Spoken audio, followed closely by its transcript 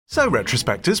So,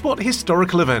 retrospectors, what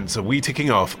historical events are we ticking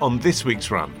off on this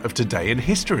week's run of Today in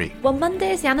History? Well,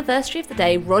 Monday is the anniversary of the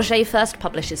day Roget first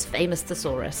published his famous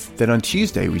Thesaurus. Then on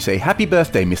Tuesday we say happy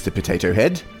birthday, Mr. Potato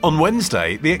Head. On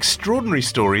Wednesday, the extraordinary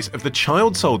stories of the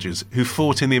child soldiers who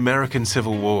fought in the American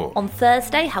Civil War. On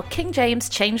Thursday, how King James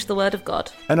changed the word of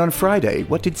God. And on Friday,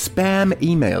 what did spam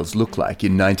emails look like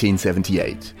in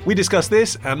 1978? We discuss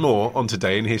this and more on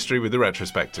Today in History with the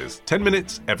retrospectors. 10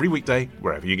 minutes every weekday,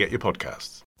 wherever you get your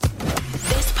podcasts.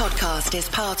 This podcast is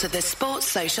part of the Sports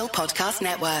Social Podcast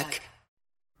Network.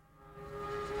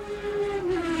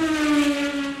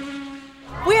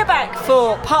 We are back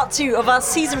for part 2 of our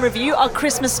season review, our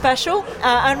Christmas special,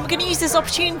 and we're going to use this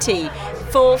opportunity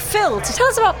for Phil to tell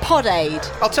us about Pod Aid.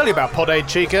 I'll tell you about Pod Aid,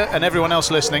 Chica, and everyone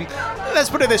else listening. Let's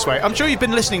put it this way. I'm sure you've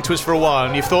been listening to us for a while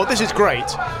and you've thought, this is great,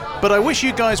 but I wish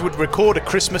you guys would record a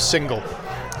Christmas single.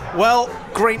 Well,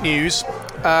 great news.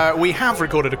 We have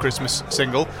recorded a Christmas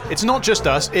single. It's not just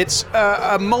us, it's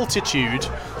a multitude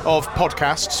of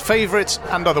podcasts, favourite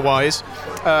and otherwise,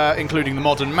 including The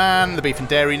Modern Man, The Beef and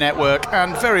Dairy Network,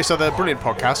 and various other brilliant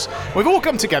podcasts. We've all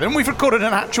come together and we've recorded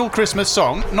an actual Christmas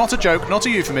song, not a joke, not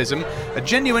a euphemism, a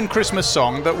genuine Christmas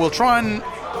song that we'll try and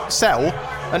sell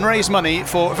and raise money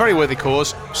for a very worthy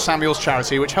cause, Samuel's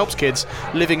Charity, which helps kids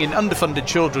living in underfunded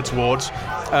children's wards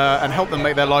and help them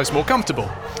make their lives more comfortable.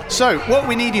 So, what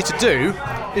we need you to do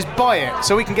is buy it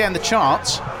so we can get in the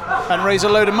charts and raise a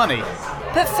load of money.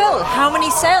 But Phil, how many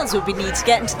sales would we need to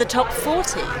get into the top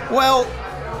 40? Well,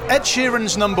 Ed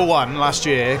Sheeran's number one last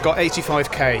year got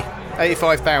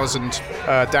 85,000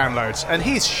 downloads, and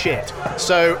he's shit.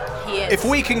 So, if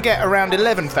we can get around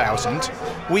 11,000,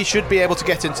 we should be able to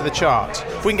get into the chart.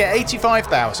 If we can get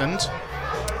 85,000,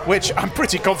 which I'm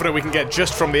pretty confident we can get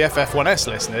just from the FF1S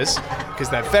listeners, because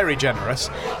they're very generous,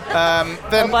 then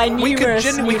we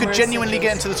could genuinely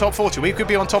get into the top 40. We could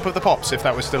be on top of the pops if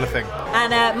that was still a thing.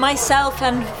 And myself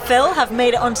and Phil have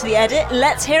made it onto the edit.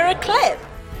 Let's hear a clip.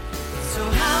 So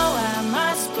how am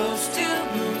I supposed to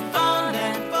move on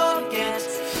and forget?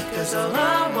 'Cause all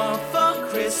I want for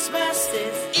Christmas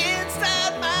is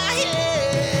inside my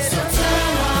head. So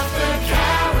turn off the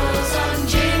carols and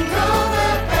jingle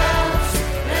the bells.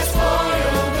 Let's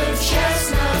boil the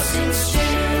chestnuts in stew.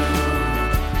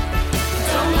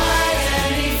 Don't light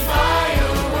any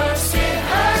fireworks, it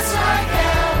hurts like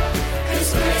hell. 'Cause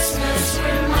Christmas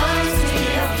reminds me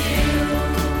of you.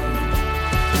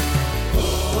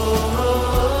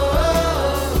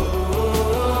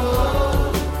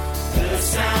 The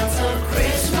sounds of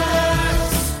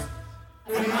Christmas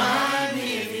remind me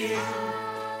of you.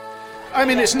 I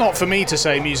mean, it's not for me to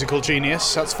say musical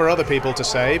genius, that's for other people to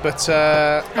say, but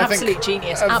I Absolute think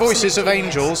genius, Voices absolute of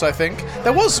genius. Angels, I think.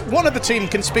 There was one of the team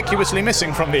conspicuously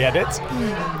missing from the edit,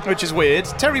 which is weird.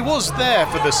 Terry was there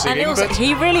for the singing, And but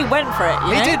he really went for it,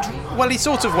 you know? he did. Well, he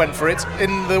sort of went for it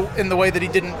in the way that he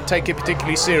didn't take it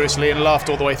particularly seriously and laughed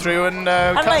all the way through and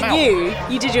cut him Unlike out.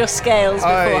 you did your scales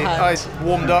beforehand. I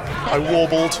warmed up, I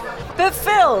warbled. But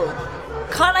Phil,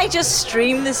 can't I just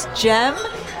stream this gem?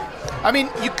 I mean,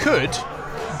 you could,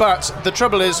 but the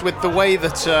trouble is with the way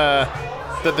that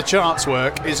that the charts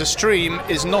work is a stream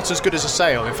is not as good as a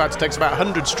sale. In fact, it takes about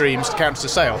 100 streams to count as a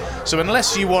sale. So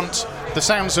unless you want The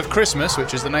Sounds of Christmas,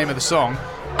 which is the name of the song,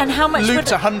 And how much would looped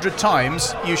it, 100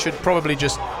 times, you should probably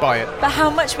just buy it. but how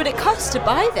much would it cost to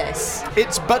buy this?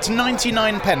 It's but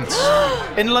 99 pence.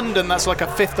 In London, that's like a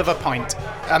fifth of a pint,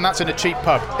 and that's in a cheap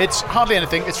pub. It's hardly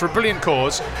anything. It's for a brilliant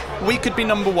cause. We could be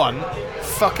number one.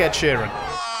 Fuck Ed Sheeran.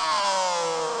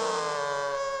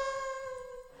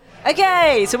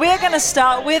 Okay, so we are going to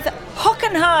start with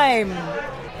Hockenheim.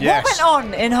 Yes. What went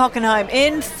on in Hockenheim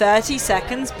in 30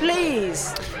 seconds,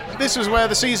 please? This was where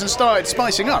the season started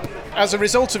spicing up. As a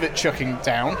result of it chucking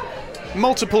down,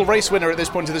 multiple race winner at this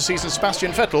point of the season,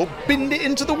 Sebastian Vettel, binned it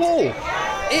into the wall.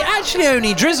 It actually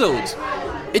only drizzled.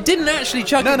 It didn't actually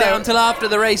chuck it down until after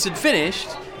the race had finished.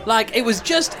 Like, it was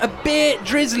just a bit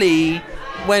drizzly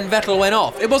when Vettel went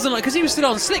off. It wasn't like, because he was still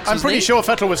on slicks, I'm wasn't pretty he? sure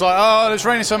Vettel was like, oh, it's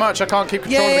raining so much, I can't keep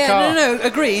control of the car. No,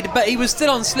 agreed, but he was still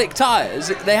on slick tyres.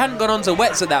 They hadn't gone onto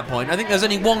wets at that point. I think there's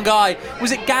only one guy,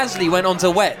 was it Gasly, went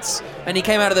onto wets, and he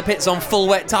came out of the pits on full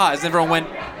wet tyres, and everyone went,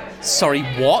 sorry,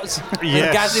 what? Yes.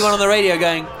 And Gasly went on the radio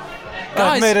going,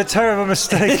 guys, I've made a terrible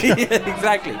mistake. yeah,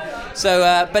 exactly.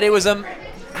 So, but it was,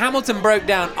 Hamilton broke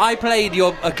down. I played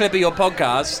a clip of your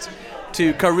podcast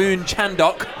to Karun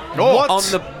Chandok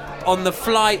on the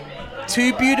flight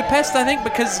to Budapest, I think,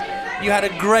 because you had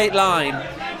a great line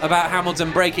about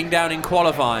Hamilton breaking down in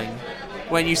qualifying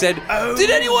when you said, did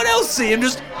anyone else see him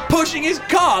just pushing his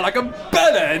car like a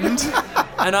bell end?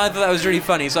 And I thought that was really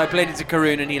funny, so I played it to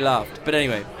Karun and he laughed. But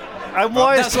anyway. And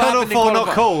why is That's what Tunnel happened in 4 not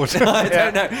qualifying. called? I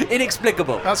don't know.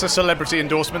 Inexplicable. That's a celebrity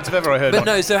endorsement if ever I heard But one.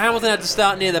 no, so Hamilton had to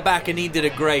start near the back, and he did a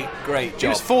great He job.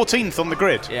 was 14th on the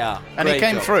grid. Yeah, And he great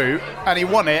came job. through, and he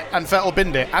won it, and Vettel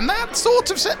binned it. And that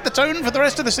sort of set the tone for the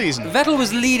rest of the season. Vettel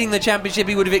was leading the championship.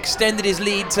 He would have extended his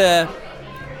lead to...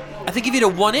 I think if he'd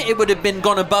have won it, it would have been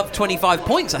gone above 25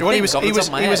 points, I Well, think, he was, off the he top was,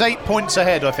 of my he was head. 8 points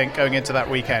ahead, I think, going into that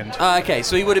weekend. Okay,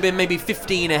 so he would have been maybe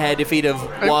 15 ahead if he'd have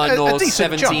won, a or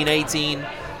decent 17, jump. 18.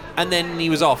 And then he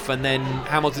was off, and then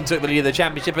Hamilton took the lead of the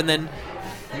championship, and then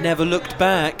never looked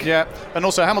back. Yeah, and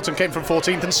also Hamilton came from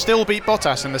 14th and still beat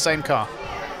Bottas in the same car.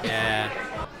 Yeah.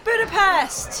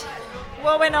 Budapest.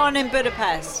 What went on in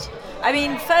Budapest? I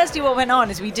mean, firstly, what went on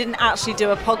is we didn't actually do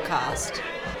a podcast.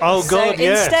 Oh, God, so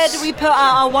yes. instead, we put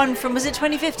out our one from, was it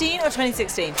 2015 or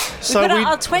 2016? So we put we- out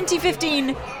our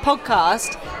 2015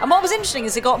 podcast, and what was interesting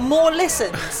is it got more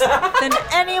listens than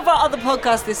any of our other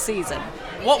podcasts this season.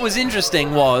 What was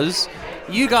interesting was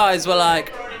you guys were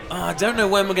like, oh, I don't know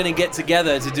when we're going to get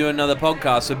together to do another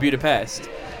podcast for Budapest.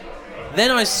 Then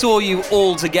I saw you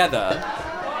all together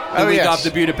the week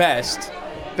after Budapest,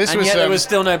 This and was, yet there was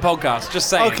still no podcast. Just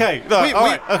saying. Okay, look, all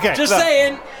right, okay. Just look.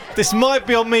 saying. This might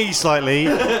be on me slightly,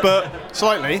 but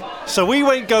Slightly. so we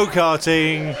went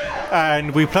go-karting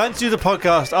and we planned to do the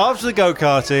podcast after the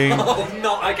go-karting, Oh,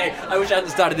 no. Okay, I wish I hadn't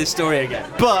started this story again.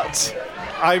 but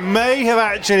I may have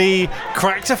actually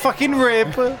cracked a fucking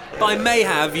rib. By may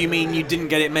have, you mean you didn't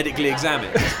get it medically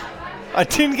examined? I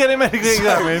didn't get it medically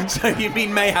examined. So you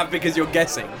mean may have because you're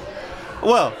guessing?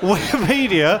 Well,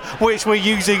 Wikipedia, which we're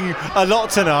using a lot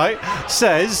tonight,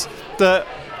 says that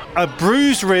a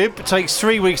bruised rib takes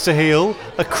 3 weeks to heal,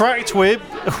 a cracked whip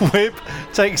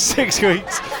takes 6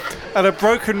 weeks, and a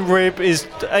broken rib is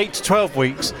 8 to 12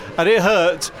 weeks, and it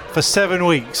hurt for 7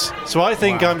 weeks. So I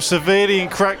think I'm severely in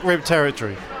cracked rib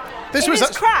territory. This It was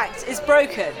is cracked, it's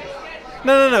broken.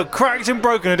 No. Cracked and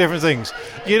broken are different things.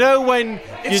 You know when...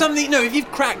 If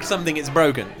you've cracked something, it's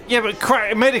broken. Yeah,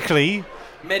 but medically...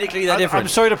 Medically, they're different. I'm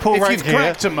sorry to pull If rank you've here.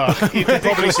 cracked a mug, you can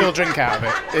probably still drink out of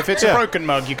it. If it's a Yeah. broken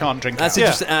mug, you can't drink That's out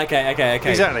of it. interesting. Okay.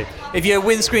 Exactly. If your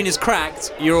windscreen is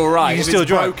cracked, you're all right. You can If still it's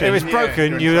drive. broken, If it's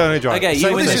broken, you only drive. Okay,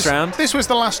 you win this round. This was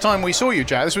the last time we saw you,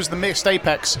 Jack. This was the Mixed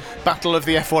Apex Battle of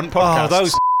the F1 podcast. Oh,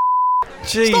 those...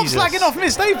 Jesus. Stop slagging off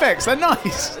Missed Apex. They're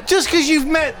nice. Just because you've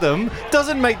met them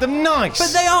doesn't make them nice. But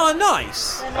they are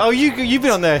nice. Oh, you've been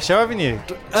on their show, haven't you?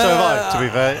 So have I, to be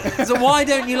fair. So why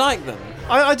don't you like them?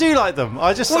 I do like them.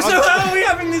 I just... Well, so how are we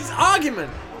having this argument?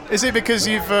 Is it because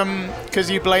you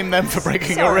blame them for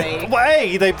breaking your rib? Sorry. Well,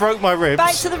 A, they broke my ribs.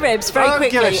 Back to the ribs very I don't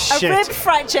quickly. give a shit. rib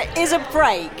fracture is a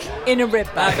break in a rib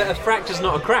bone. But a fracture's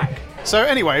not a crack. So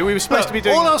anyway, we were supposed to be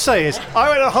doing. All I'll say is, I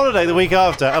went on holiday the week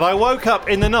after, and I woke up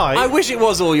in the night... I wish it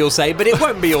was all you'll say, but it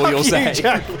won't be all you'll Fuck say. you,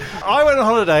 Jack. I went on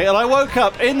holiday, and I woke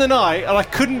up in the night, and I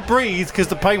couldn't breathe because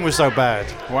the pain was so bad.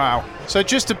 Wow. So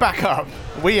just to back up,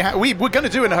 we were going to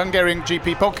do a Hungarian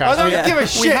GP podcast. I don't we, give a we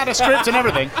shit. had a script and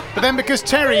everything, but then because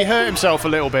Terry hurt himself a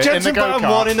little bit in the Jensen Button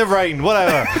go-kart. won in the rain,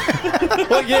 whatever.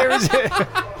 What year is it?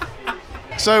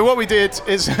 So what we did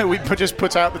is we just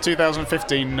put out the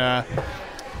 2015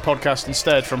 podcast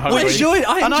instead from Hungary. I enjoyed it,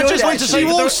 and I just it, wanted to actually. say You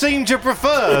that all there- seem to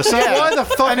prefer, so Yeah. why the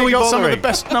fuck and are he we got some of bothering? the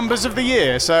best numbers of the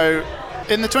year. So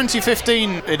in the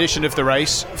 2015 edition of the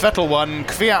race, Vettel won,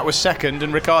 Kvyat was second,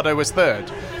 and Ricciardo was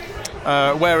third.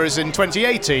 Whereas in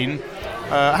 2018,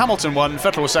 Hamilton won,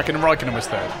 Vettel was second, and Raikkonen was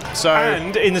third. So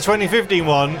And in the 2015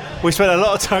 one, we spent a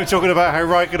lot of time talking about how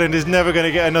Raikkonen is never going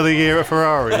to get another year at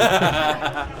Ferrari.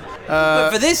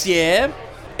 But for this year,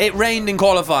 it rained in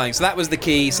qualifying, so that was the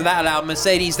key. So that allowed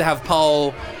Mercedes to have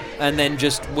pole and then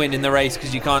just win in the race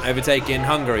because you can't overtake in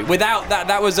Hungary. Without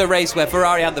that was a race where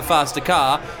Ferrari had the faster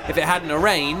car. If it hadn't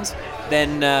rained,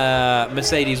 then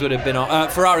Mercedes would have been on.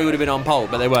 Ferrari would have been on pole,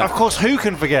 but they weren't. Of course, who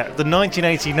can forget the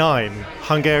 1989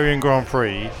 Hungarian Grand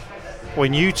Prix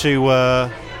when you two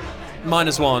were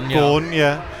 -1. Yeah. born?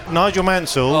 Yeah. Nigel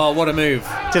Mansell Oh, what a move!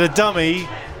 did a dummy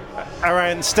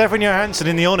around Stefan Johansson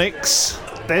in the Onyx.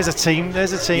 There's a team.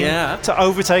 Yeah. To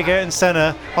overtake Ayrton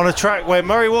Senna on a track where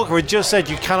Murray Walker had just said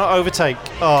you cannot overtake.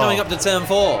 Oh, Coming up to turn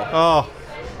 4. Oh,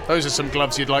 those are some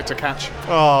gloves you'd like to catch.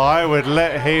 I would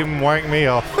let him wank me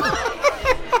off.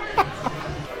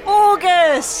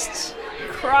 August!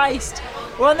 Christ.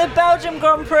 We're on the Belgium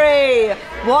Grand Prix.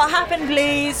 What happened,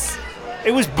 please?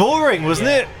 It was boring, wasn't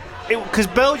it? Because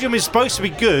Belgium is supposed to be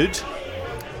good,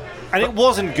 and it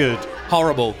wasn't good.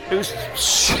 Horrible. It was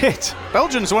shit.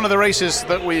 Belgium's one of the races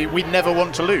that we never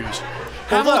want to lose.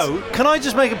 Although, can I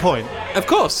just make a point? Of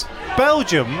course.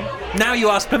 Belgium, Now you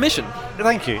ask permission.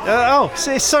 thank you.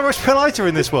 It's so much politer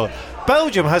in this world.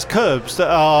 Belgium has curbs that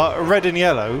are red and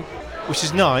yellow, which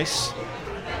is nice.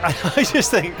 And I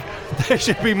just think there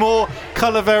should be more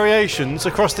colour variations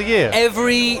across the year.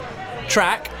 Every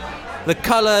track, the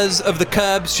colours of the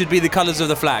curbs should be the colours of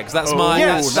the flags. That's my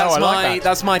Yes. that's I my like that.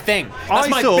 that's my thing. That's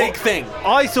my big thing.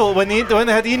 I thought when they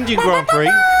had the Indian Grand Prix,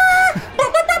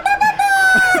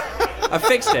 I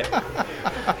fixed it.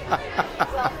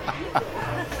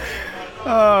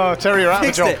 Oh, Terry, you're out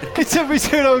of the Fixed job. it. it took me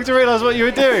too long to realise what you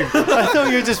were doing. I thought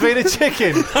you were just being a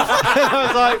chicken. And I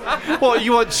was like, what,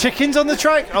 you want chickens on the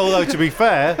track? Although, to be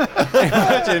fair,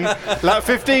 imagine, lap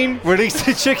 15, release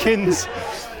the chickens.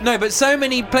 No, but so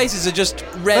many places are just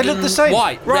red They look and the same.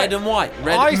 white, Right. red and white,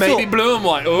 I maybe thought blue and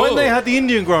white. Oh. When they had the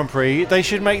Indian Grand Prix, they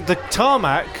should make the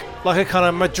tarmac like a kind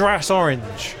of Madras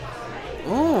orange.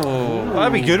 Oh,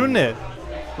 That'd be good, wouldn't it?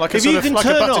 Like a If sort you of can like a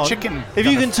turn butter on, chicken. if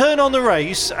you can turn on the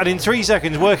race and in 3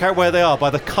 seconds work out where they are by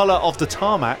the colour of the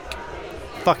tarmac,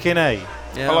 fucking A.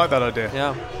 yeah. I like that idea.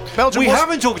 Yeah. Belgium We was,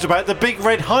 haven't talked about the big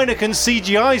red Heineken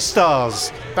CGI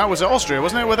stars. that was at Austria,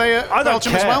 wasn't it? Were they at I don't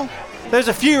Belgium as care. well? There's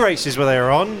a few races where they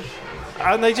were on,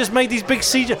 and they just made these big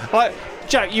CGI. Like,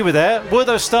 Jack, you were there. Were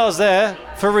those stars there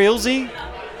for realsy?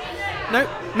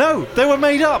 No, they were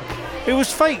made up. It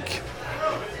was fake.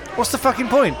 What's the fucking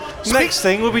point? Next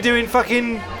thing, we'll be doing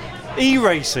fucking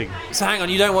e-racing. So hang on,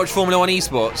 you don't watch Formula One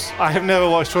esports? I have never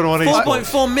watched Formula 1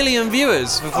 esports. 4.4 million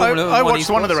viewers for Formula One I watched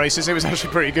esports. one of the races. It was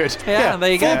actually pretty good. Yeah,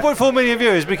 there you go. 4.4 million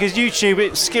viewers because YouTube,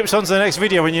 it skips on to the next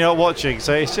video when you're not watching.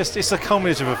 So it's a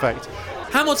cumulative effect.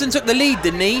 Hamilton took the lead,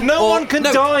 didn't he? No one can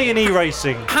die in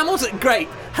e-racing. Hamilton, great.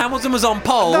 Hamilton was on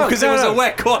pole No, because no, it was no. a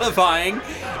wet qualifying,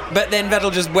 but then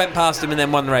Vettel just went past him and then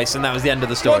won the race, and that was the end of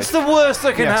the story. What's the worst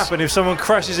that can Yes. happen if someone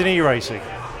crashes in e-racing?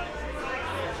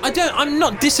 I'm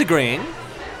not disagreeing.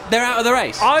 They're out of the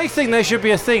race. I think there should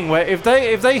be a thing where if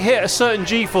they hit a certain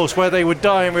G-force where they would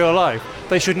die in real life,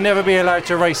 they should never be allowed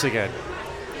to race again.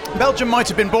 Belgium might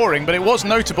have been boring, but it was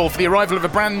notable for the arrival of a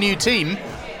brand new team.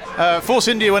 Force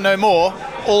India were no more.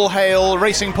 All hail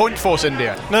Racing Point Force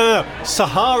India. No.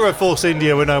 Sahara Force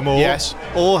India were no more. Yes.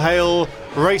 All hail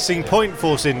Racing Point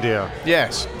Force India.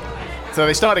 Yes. So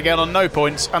they start again on no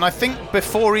points, and I think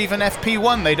before even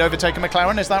FP1 they'd overtaken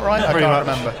McLaren, is that right? I Pretty can't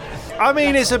much. remember. I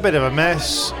mean, it's a bit of a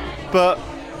mess, but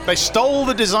They stole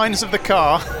the designs of the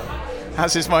car,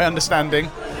 as is my understanding,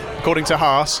 according to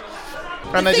Haas,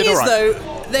 and the they thing did is, all right.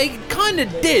 though, they kind of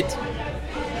did.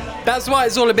 That's why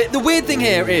it's all a bit. The weird thing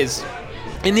here is,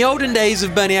 in the olden days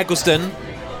of Bernie Ecclestone,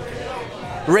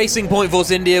 Racing Point Force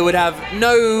India would have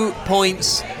no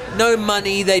points, no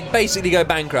money. They'd basically go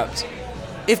bankrupt.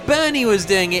 If Bernie was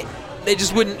doing it, they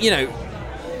just wouldn't,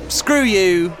 screw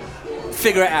you,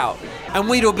 figure it out. And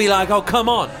we'd all be like, oh, come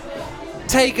on.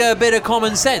 Take a bit of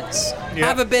common sense. Yeah.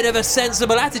 Have a bit of a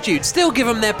sensible attitude. Still give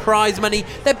them their prize money.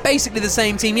 They're basically the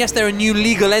same team. Yes, they're a new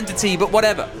legal entity, but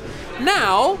whatever.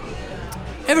 Now,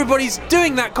 everybody's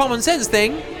doing that common sense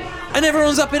thing, and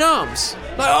everyone's up in arms.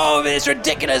 Like, oh, it's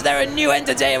ridiculous. They're a new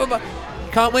entity.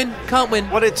 Can't win.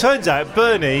 well, it turns out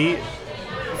Bernie,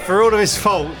 for all of his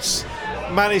faults,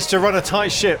 managed to run a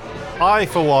tight ship. I,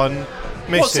 for one,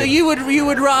 miss What, so him. you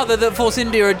would rather that Force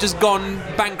India had just gone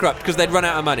bankrupt because they'd run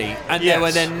out of money, and there Yes.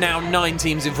 were then now 9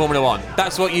 teams in Formula One?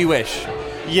 That's what you wish.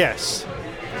 Yes.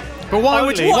 But why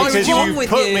would Only what is because wrong you with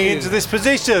put you? me into this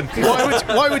position.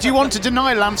 why would you want to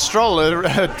deny Lance Stroll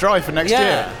a drive for next Yeah.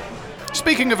 year?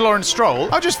 Speaking of Lawrence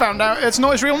Stroll, I just found out it's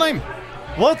not his real name.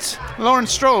 What?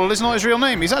 Lawrence Stroll is not his real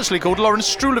name. He's actually called Lawrence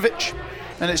Strulovich,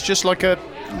 and it's just like a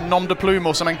nom de plume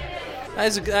or something. That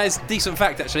is a decent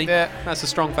fact, actually. Yeah. That's a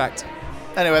strong fact.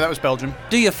 Anyway, that was Belgium.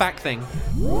 Do your fact thing.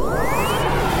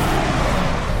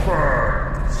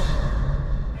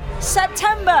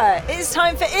 September, it's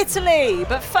time for Italy.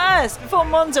 But first, before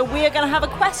Monza, we are going to have a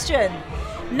question.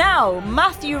 Now,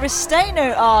 Matthew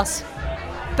Restaino asks,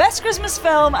 best Christmas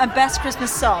film and best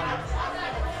Christmas song.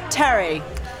 Terry.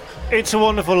 It's a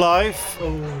Wonderful Life.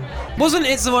 Wasn't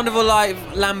It's a Wonderful Life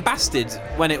lambasted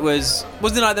when it was...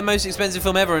 Wasn't it like the most expensive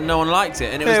film ever and no one liked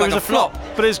it? And it was Yeah, like a flop.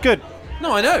 but it's good.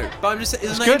 No, I know. But I'm just...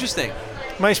 Isn't that good. interesting?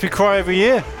 Makes me cry every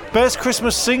year. Best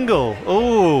Christmas single.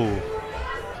 Ooh.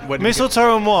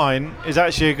 Mistletoe and Wine is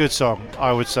actually a good song,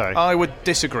 I would say. I would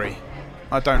disagree.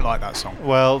 I don't like that song.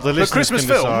 Well, the But listeners Christmas can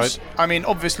films, decide. I mean,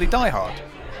 obviously Die Hard.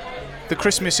 The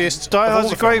Christmassiest. Die of all Hard's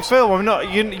the a great films. film. I'm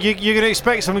not. You're going to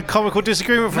expect some comical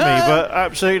disagreement from me, No. but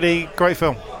absolutely great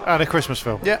film and a Christmas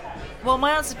film. Yeah. Well,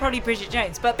 my answer is probably Bridget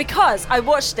Jones, but because I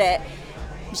watched it,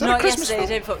 Is that a not Christmas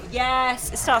yesterday, the film? day before.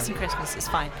 Yes, it starts in Christmas. It's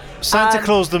fine. Santa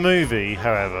Claus the movie,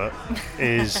 however,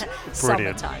 is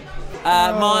brilliant. Summertime.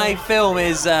 My film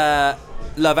is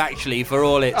Love Actually, for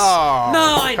all its... Oh,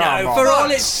 no, I come know. on. For all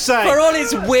Fuck's its sake. for all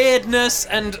its weirdness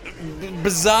and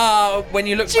bizarre when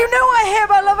you look... Do you know what I hear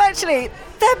about Love Actually?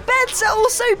 their beds are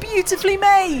also beautifully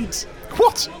made.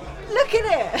 What? Look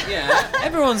at it. Yeah,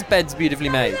 everyone's bed's beautifully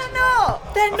made. They're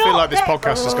not. They're I not. feel like this They're-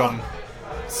 podcast has gone.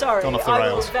 Sorry, gone off the I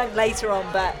will rails. vent later on,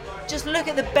 but just look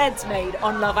at the beds made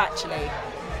on Love Actually.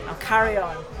 Now carry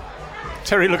on.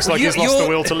 Terry looks like he's lost the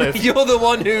will to live. You're the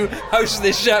one who hosts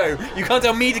this show. You can't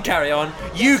tell me to carry on.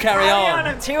 You carry on.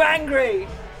 I'm too angry.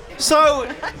 So,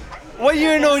 when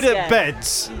you're annoyed Yeah. at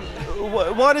beds,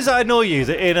 why does that annoy you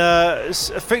that in a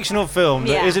fictional film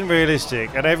that Yeah. isn't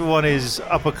realistic and everyone is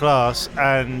upper class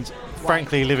and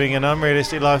frankly living an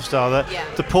unrealistic lifestyle that Yeah.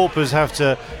 the paupers have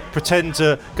to pretend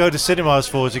to go to cinemas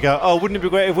for to go, oh, wouldn't it be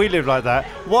great if we lived like that?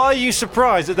 Why are you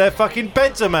surprised that their fucking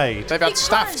beds are made? They've had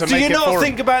staff to Do make you it not for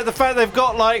think about the fact they've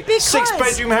got like Because-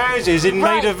 6-bedroom houses in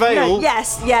Maida Vale? No,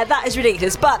 yes, yeah, that is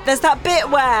ridiculous. But there's that bit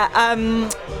where,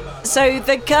 so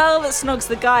the girl that snogs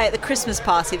the guy at the Christmas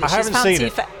party that I she's haven't seen fancy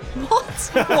it. for.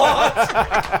 What?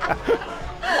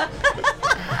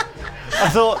 I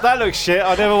thought, that looks shit,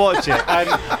 I'll never watch it. And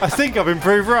I think I've been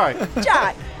proved right.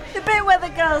 Jack, the bit where the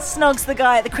girl snogs the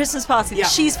guy at the Christmas party that Yeah.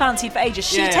 she's fancied for ages.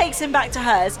 She Yeah, yeah. takes him back to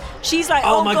hers. She's like,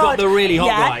 Oh oh my God, the really hot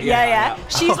guy. Yeah.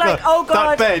 She's like, oh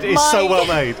God. That bed is so well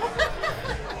made.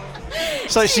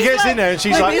 So she She's gets like- in there and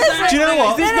she's Wait, like, is that- do you know Is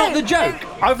what? this not the joke?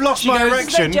 I've lost She my goes,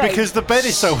 erection "This is no joke." because the bed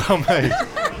is so well made.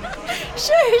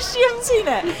 She hasn't seen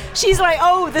it. She's like,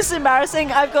 oh, this is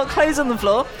embarrassing. I've got clothes on the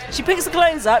floor. She picks the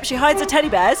clothes up. She hides her teddy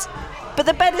bears. But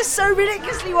the bed is so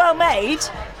ridiculously well made.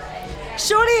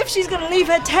 Surely, if she's going to leave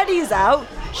her teddies out,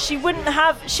 she would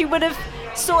have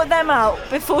sorted them out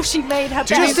before she made her bed.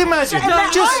 Just imagine, And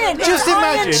they're just iron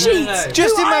imagine, sheets.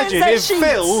 just Who irons imagine their if sheets?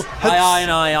 Phil had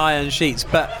I iron sheets,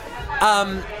 but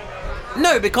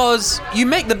no, because you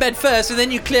make the bed first and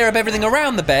then you clear up everything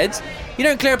around the bed. You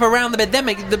don't clear up around the bed, then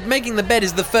making the bed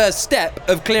is the first step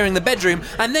of clearing the bedroom,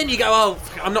 and then you go, oh,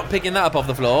 I'm not picking that up off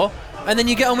the floor, and then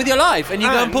you get on with your life and you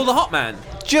go and pull the hot man.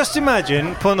 Just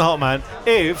imagine, pulling the hot man,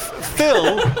 if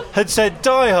Phil had said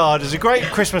Die Hard is a great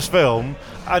Christmas film,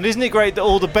 and isn't it great that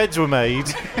all the beds were made,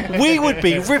 we would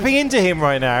be ripping into him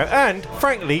right now, and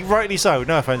frankly, rightly so,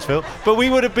 no offence Phil, but we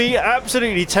would be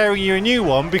absolutely tearing you a new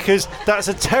one because that's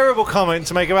a terrible comment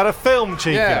to make about a film,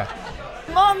 Chica.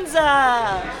 Yeah.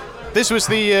 Monza. This was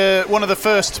the one of the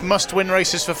first must-win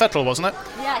races for Vettel, wasn't it?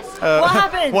 Yes. What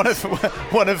happened?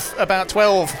 One of about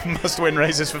 12 must-win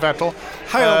races for Vettel.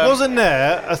 Hang on, wasn't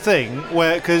there a thing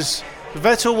where, because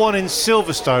Vettel won in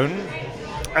Silverstone,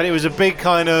 and it was a big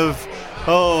kind of,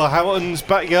 oh, Hamilton's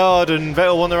backyard and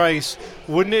Vettel won the race.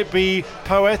 Wouldn't it be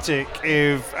poetic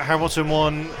if Hamilton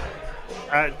won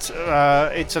at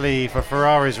Italy for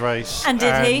Ferrari's race? And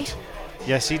did he?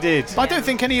 Yes, he did. I don't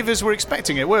think any of us were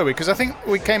expecting it, were we? Because I think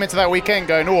we came into that weekend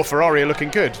going, oh, Ferrari are looking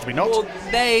good. Did we not? Well,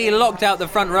 they locked out the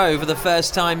front row for the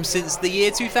first time since the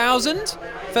year 2000.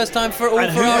 First time for all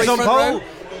And who Ferrari was on front pole? row.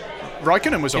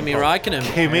 Raikkonen was on Kimi pole. Raikkonen.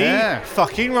 Kimi Yeah.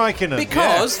 fucking Raikkonen.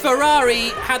 Because Ferrari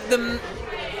had them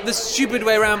the stupid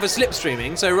way around for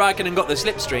slipstreaming, so Raikkonen got the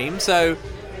slipstream, so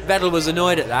Vettel was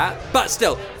annoyed at that. But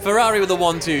still, Ferrari with a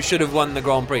 1-2 should have won the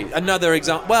Grand Prix. Another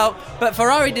example. Well, but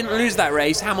Ferrari didn't lose that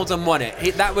race, Hamilton won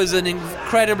it. That was an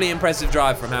incredibly impressive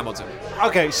drive from Hamilton.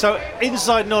 Okay, so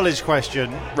inside knowledge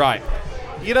question. Right.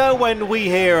 You know when we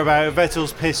hear about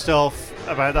Vettel's pissed off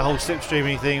about the whole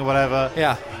slipstreaming thing or whatever,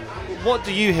 Yeah. what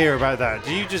do you hear about that?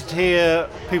 Do you just hear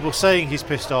people saying he's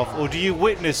pissed off, or do you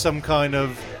witness some kind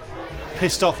of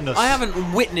pissed offness? I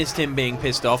haven't witnessed him being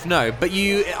pissed off, no. But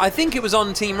I think it was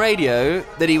on team radio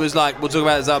that he was like, we'll talk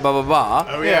about this, blah, blah, blah.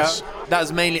 Oh, yes. That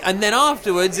was mainly... And then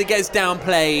afterwards, it gets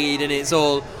downplayed and it's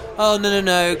all, oh,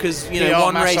 no, because, PR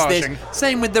one race massaging. this.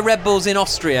 Same with the Red Bulls in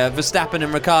Austria. Verstappen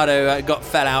and Ricciardo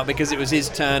fell out because it was his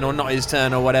turn or not his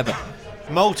turn or whatever.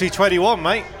 Multi-21,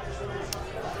 mate.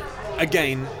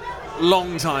 Again,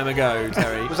 long time ago,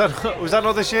 Terry. Was that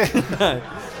not this year?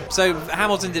 So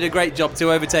Hamilton did a great job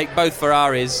to overtake both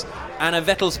Ferraris and a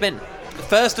Vettel spin. The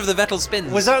first of the Vettel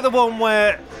spins. Was that the one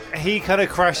where he kind of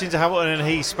crashed into Hamilton and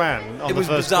he span on It the was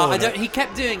first bizarre. corner? He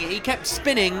kept doing it. He kept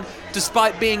spinning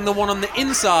despite being the one on the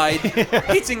inside,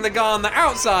 hitting the guy on the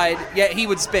outside, yet he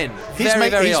would spin. He's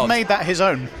Very odd. made that his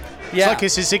own. Yeah. It's like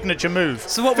it's his signature move.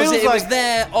 So what was Feels it? It was like-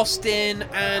 there, Austin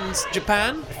and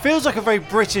Japan? Feels like a very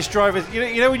British driver.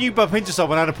 You know when you bump into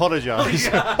someone and apologise?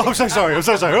 I'm so sorry.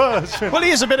 Well, he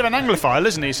is a bit of an Anglophile,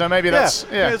 isn't he? So maybe that's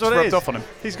that's what it rubbed is. off on him.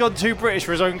 He's gone too British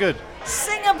for his own good.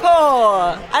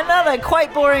 Singapore. Another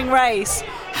quite boring race.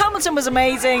 Hamilton was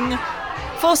amazing.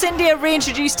 Force India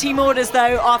reintroduced team orders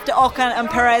though after Ocon and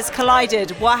Perez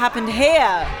collided. What happened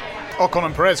here? Ocon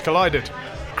and Perez collided.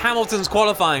 Hamilton's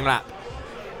qualifying lap.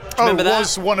 Oh, Remember that?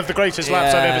 was one of the greatest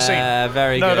laps I've ever seen. Yeah,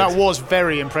 very no, good. that was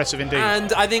very impressive indeed.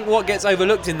 And I think what gets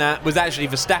overlooked in that was actually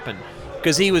Verstappen.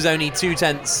 because he was only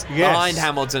 2/10 behind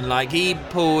Hamilton. Like, he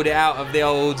pulled it out of the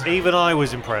old... Even I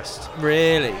was impressed.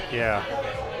 Really? Yeah.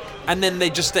 And then they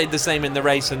just stayed the same in the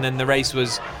race, and then the race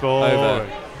was Boring. over.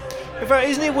 In fact,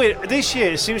 isn't it weird? This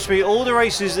year, it seems to be all the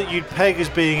races that you'd peg as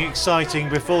being exciting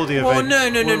before the event.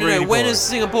 Well, no. Really When boring. has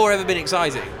Singapore ever been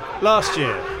exciting? Last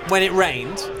year. When it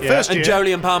rained. Yeah. First And year.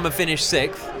 Jolyon Palmer finished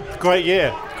 6th. Great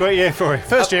year for him.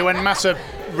 First year when Massa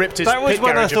ripped his That was pit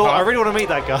when I garage thought, apart. I really want to meet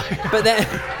that guy.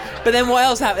 But then what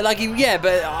else happened? Like,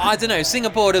 but I don't know.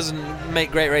 Singapore doesn't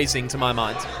make great racing to my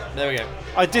mind. There we go.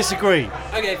 I disagree.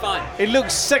 Okay, fine. It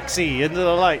looks sexy under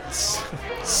the lights.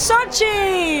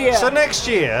 Sochi! So next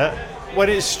year, when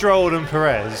it's Stroll and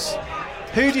Perez,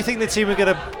 who do you think the team are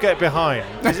going to get behind?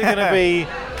 Is it going to be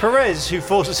Perez, who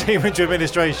forced the team into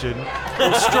administration,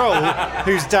 or Stroll,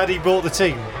 whose daddy bought the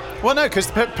team? Well, no, because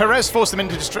Perez forced them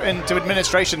into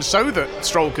administration so that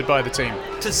Stroll could buy the team.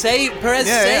 To save Perez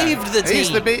saved the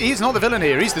team. He's not the villain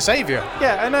here. He's the saviour.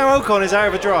 Yeah, and now Ocon is out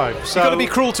of a drive. So You've got to be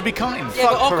cruel to be kind. Yeah,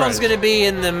 but Fuck Ocon's Perez. going to be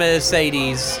in the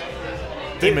Mercedes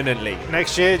imminently.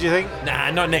 Next year, do you think? Nah,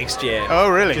 not next year. Oh,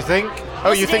 really? Do you think?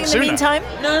 Oh, you think in sooner? the meantime?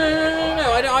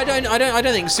 No. I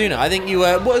don't think sooner. I think you.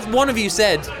 One of you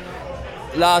said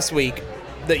last week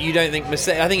that you don't think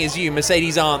Mercedes. I think it's you.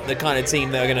 Mercedes aren't the kind of team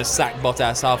that are going to sack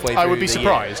Bottas halfway through. I would be the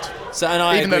surprised. year. So, and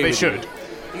I Even though agree they with should.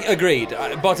 you. Agreed.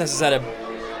 Bottas has had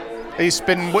a He's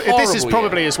been. This is Horrible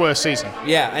probably his worst season.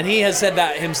 and he has said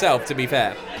that himself. To be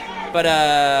fair, but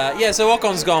so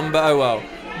Ocon's gone. But oh well.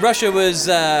 Russia was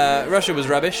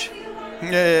rubbish.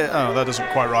 Yeah. Oh, that doesn't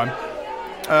quite rhyme.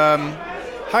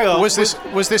 Hang on. Was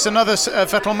this another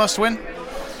Vettel must win?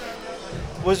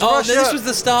 Was Oh, Russia... this was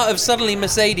the start of suddenly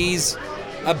Mercedes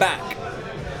are back.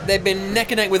 They've been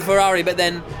neck and neck with Ferrari, but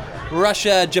then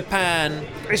Russia, Japan,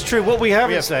 It's true. What we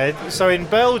haven't Yeah. said. So in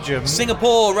Belgium,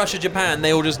 Singapore, Russia, Japan,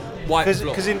 they all just wiped the floor.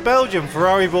 because in Belgium,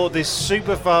 Ferrari bought this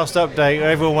super fast update. And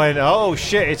everyone went, "Oh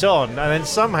shit, it's on!" And then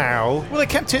somehow, Well, they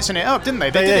kept titsing it up, didn't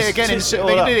they? They Yeah, did it again. tits it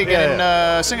all up.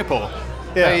 In Singapore.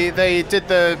 Yeah. They did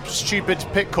the stupid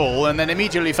pit call, and then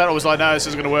immediately Vettel was like, "No, this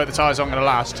isn't going to work. The tyres aren't going to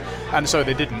last," and so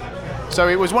they didn't. So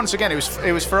it was once again,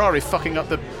 it was Ferrari fucking up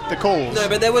the calls. No,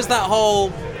 but there was that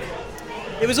whole...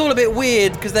 It was all a bit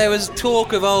weird because there was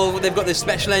talk of, they've got this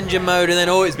special engine mode and then,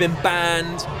 it's been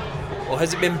banned. Or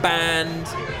has it been banned?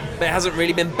 But it hasn't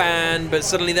really been banned, but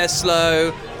suddenly they're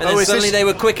slow. And then is suddenly this- they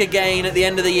were quick again at the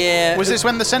end of the year. Was this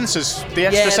when the sensors, the Yeah,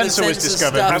 extra the sensor was sensor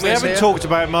discovered? stuff. and we haven't talked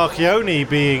about Marchione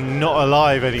being not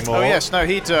alive anymore. Oh yes, no,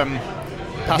 he'd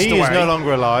passed He away. is no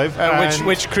longer alive, and-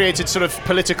 which created sort of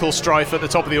political strife at the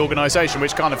top of the organisation,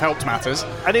 which kind of helped matters.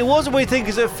 And it was a weird thing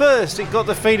because at first it got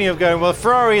the feeling of going, well,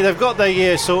 Ferrari, they've got their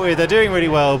year sorted, they're doing really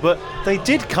well, but they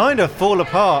did kind of fall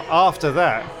apart after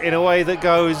that in a way that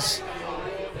goes,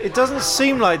 it doesn't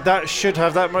seem like that should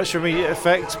have that much immediate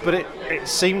effect, but it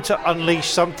seemed to unleash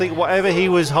something. Whatever he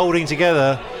was holding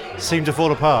together seemed to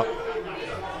fall apart.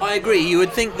 I agree. You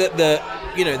would think that the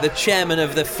chairman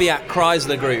of the Fiat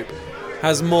Chrysler Group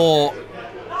has more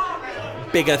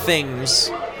bigger things.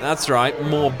 That's right,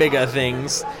 more bigger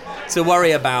things to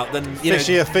worry about than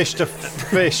Fishier fish to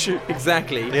fish.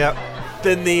 exactly. Yeah.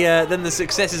 Than the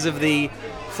successes of the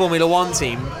Formula One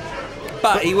team.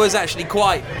 But he was actually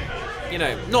quite,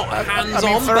 not hands-on.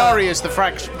 I mean, Ferrari is the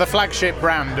flagship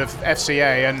brand of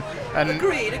FCA, and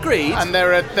Agreed. And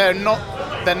they're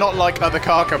not like other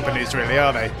car companies, really,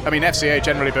 are they? I mean, FCA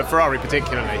generally, but Ferrari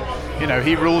particularly.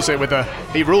 He ruled it with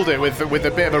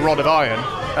a bit of a rod of iron,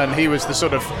 and he was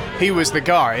the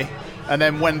guy. And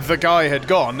then when the guy had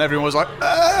gone, everyone was like,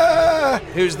 "Ah!"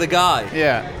 Who's the guy?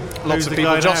 Yeah, lots Who's of the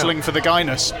people guy now? jostling for the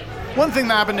guyness. One thing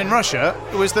that happened in Russia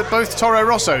was that both Toro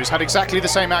Rossos had exactly the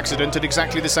same accident at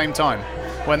exactly the same time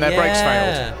when their brakes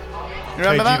failed. You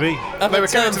remember KGB. that? Up They at were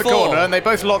coming turn to the 4. corner and they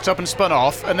both locked up and spun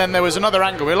off, and then there was another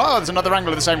angle. We were like, oh, there's another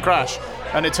angle of the same crash.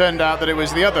 And it turned out that it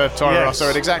was the other Toro Yes. Rosso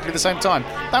at exactly the same time.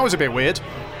 That was a bit weird.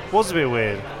 Was a bit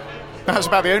weird. That's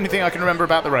about the only thing I can remember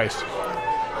about the race.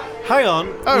 Hang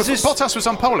on. Oh, was this Bottas was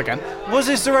on pole again.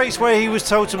 the race where he was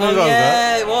told to move over?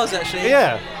 Yeah, it was actually.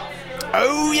 Yeah.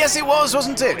 Oh, yes, it was,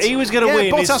 wasn't it? He was going to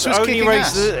win Bottas his was only kicking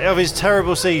race ass. of his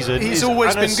terrible season. He's His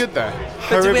always been annus good there.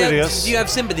 But do horribilis. you have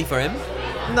sympathy for him?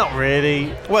 Not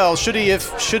really. Well, should he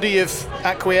have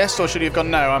acquiesced, or should he have gone,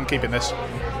 no, I'm keeping this?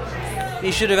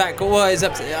 He should have. Well, it's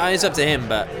up to him,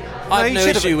 but I he have no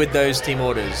should have- issue with those team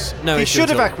orders. No He issue should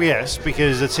at have all. acquiesced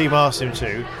because the team asked him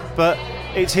to, but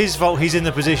it's his fault he's in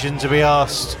the position to be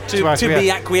asked to to be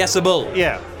acquiesce. acquiesceable.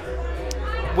 Yeah.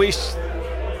 Which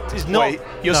is not... Wait,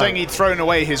 you're no. saying he'd thrown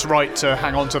away his right to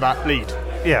hang on to that lead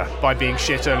Yeah, by being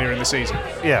shit earlier in the season?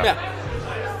 yeah. Yeah.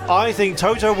 I think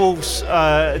Toto Wolff's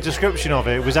description of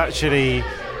it was actually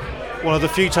one of the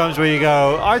few times where you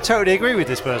go, I totally agree with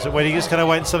this person, when he just kind of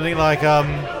went something like,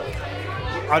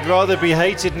 I'd rather be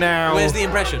hated now. Where's the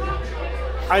impression?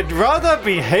 I'd rather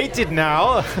be hated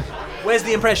now. Where's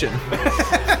the impression?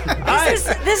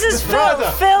 This is Phil. Rather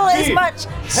Phil is be much.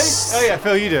 Oh yeah,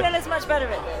 Phil, you do. Phil is much better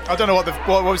at this. I don't know what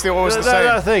was the saying.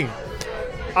 That thing.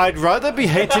 I'd rather be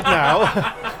hated now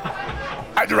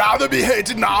I'd rather be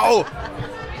hated now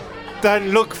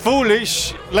than look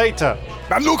foolish later.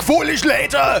 and look foolish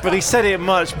later. But he said it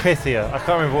much pithier. I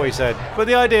can't remember what he said. But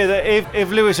the idea that if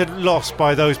Lewis had lost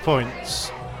by those points,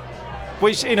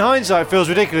 which in hindsight feels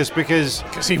ridiculous because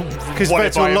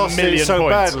Vettel lost it so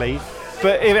badly,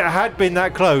 but if it had been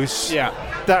that close,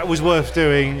 that was worth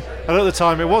doing. And at the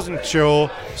time it wasn't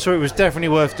sure, so it was definitely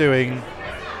worth doing.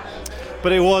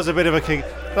 But it was a bit of a kick.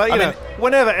 Like, you know,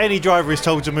 whenever any driver is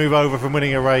told to move over from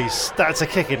winning a race, that's a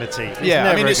kick in the teeth.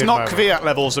 It's not Kvyat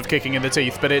levels of kicking in the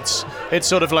teeth, but it's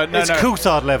sort of like it's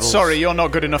Coulthard levels. Sorry, you're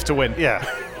not good enough to win. Yeah.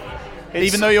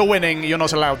 Even though you're winning, you're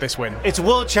not allowed this win. It's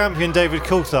world champion David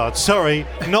Coulthard. Sorry,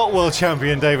 not world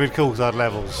champion David Coulthard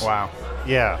levels. Wow.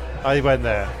 Yeah, I went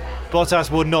there.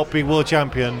 Bottas will not be world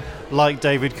champion like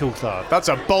David Coulthard. That's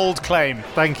a bold claim.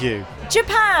 Thank you.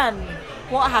 Japan.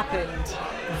 What happened?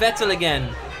 Vettel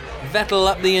again. Vettel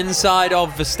up the inside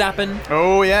of Verstappen.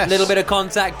 Oh, yes. Little bit of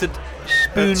contact at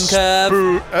spoon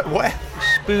curve. What?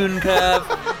 Spoon curve.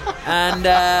 And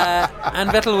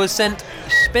Vettel was sent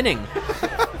spinning.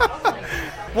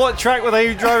 What track were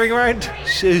they driving around?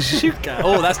 Suzuka.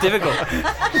 Oh, that's difficult.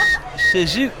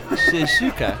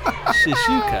 Suzuka.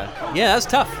 Yeah, that's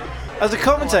tough. As a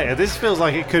commentator, this feels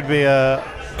like it could be a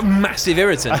massive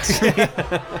irritant.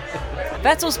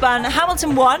 Vettel spun.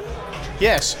 Hamilton won.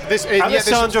 Yes.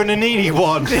 Alessandro Nannini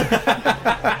won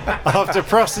after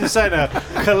Prost and Senna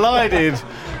collided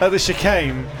at the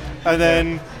chicane, and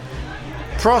then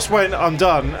Prost went, I'm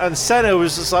done, and Senna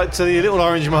was just like to the little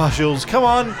orange marshals, come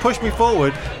on, push me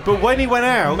forward. But when he went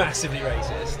out, massively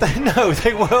racist. No,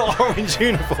 they were orange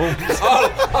uniforms.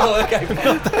 Oh, okay.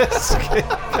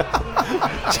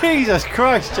 Jesus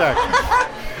Christ, Jack.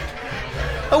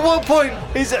 At what point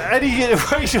is any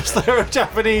racial slur of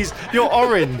Japanese, you're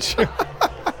orange?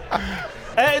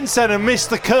 Ayrton Senna missed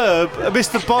the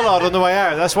bollard on the way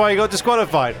out. That's why he got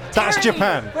disqualified. That's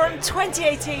Japan. We're in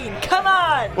 2018. Come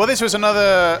on. Well, this was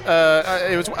another.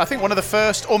 It was, I think, one of the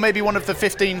first, or maybe one of the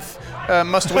 15th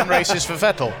must-win races for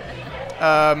Vettel.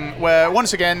 Where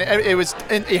once again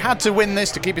he had to win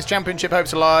this to keep his championship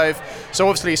hopes alive. So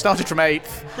obviously he started from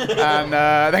 8th and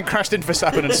then crashed into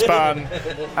Verstappen and spun,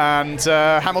 and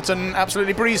Hamilton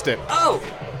absolutely breezed it. Oh,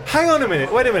 hang on a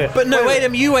minute. Wait a minute. But no, wait a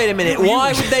minute.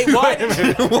 Why would they?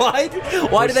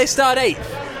 Why did they start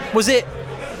 8th? Was it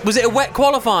a wet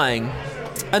qualifying?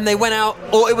 And they went out,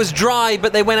 or it was dry,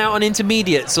 but they went out on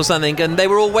intermediates or something, and they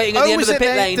were all waiting at the end of the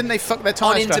pit lane. Didn't they fuck their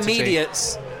tyre on strategy?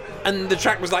 Intermediates? And the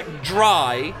track was like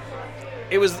dry.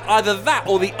 It was either that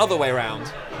or the other way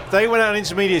around. They went out on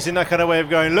intermediates in that kind of way of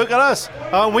going, look at us,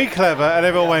 aren't we clever? And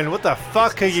everyone went, what the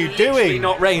fuck are you doing?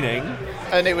 Not raining.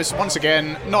 And it was once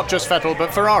again not just Vettel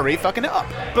but Ferrari fucking it up.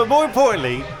 But more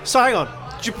importantly, so hang on,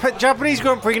 Japanese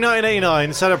Grand Prix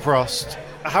 1989, Senna Prost.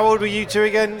 How old were you two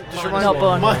again? Just remind Not me.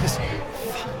 born.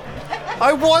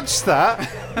 I watched that.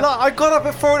 Look, I got up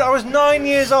at 4. I was 9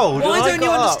 years old. Why and I don't you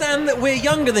got understand that we're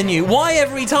younger than you? Why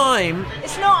every time?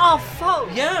 It's not our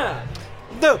fault. Yeah.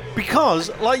 No, because,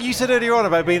 like you said earlier on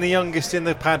about being the youngest in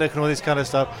the paddock and all this kind of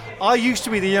stuff, I used to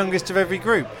be the youngest of every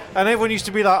group. And everyone used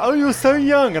to be like, oh, you're so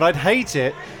young. And I'd hate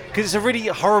it because it's a really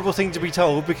horrible thing to be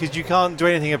told because you can't do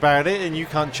anything about it and you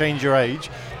can't change your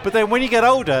age. But then when you get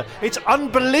older, it's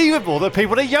unbelievable that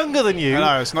people are younger than you.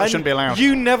 No, it's not, shouldn't be allowed.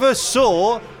 You never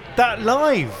saw that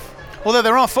live. Although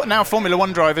there are now Formula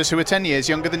One drivers who are 10 years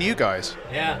younger than you guys.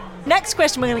 Yeah. Next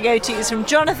question we're going to go to is from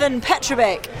Jonathan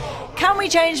Petrovic. Can we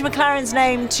change McLaren's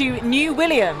name to New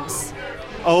Williams?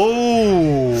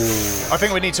 Oh. I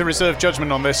think we need to reserve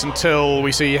judgment on this until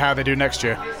we see how they do next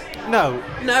year. No,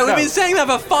 we've been saying that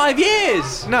for 5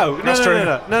 years. No, That's true.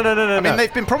 No. I mean,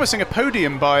 they've been promising a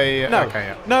podium by... No, okay,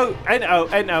 yeah. no,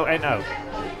 N-O.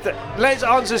 Let's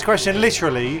answer this question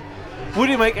literally. Would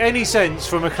it make any sense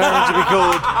for McLaren to be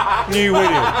called New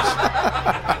Williams?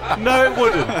 No, it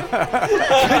wouldn't.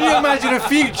 Can you imagine a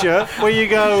future where you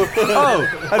go,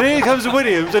 oh, and here comes the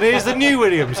Williams, and here's the New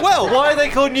Williams? Well, why are they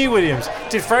called New Williams?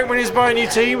 Did Frank Williams buy a new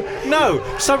team? No.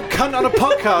 Some cunt on a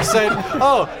podcast said,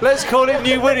 oh, let's call it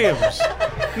New Williams.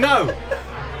 No.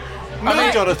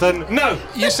 No, Jonathan, no.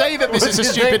 You say that this is a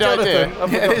stupid idea.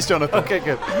 Yeah, it is, Jonathan. Okay,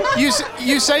 good.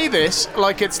 You say this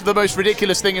like it's the most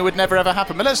ridiculous thing. It would never ever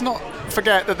happen. But let's not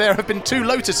forget that there have been 2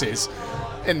 Lotuses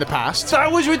in the past.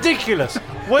 That was ridiculous.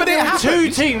 When But it there were two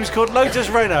happened. teams called Lotus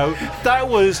Renault, that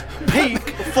was peak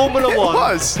Formula It One.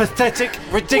 was. Pathetic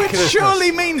ridiculousness. Which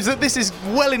surely means that this is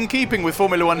well in keeping with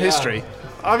Formula One history.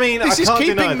 I mean, This I is can't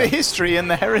keeping deny the that. history and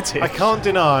the heritage. I can't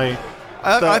deny.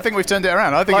 I think we've turned it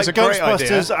around. I think Like it's a great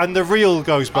Ghostbusters idea. and the real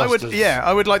Ghostbusters.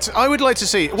 I would like to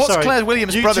see. What's Sorry, Claire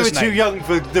Williams' you brother's two are name? too young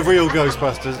for the real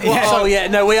Ghostbusters. Oh yeah,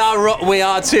 no, we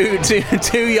are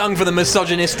too young for the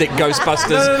misogynistic Ghostbusters.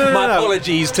 No. My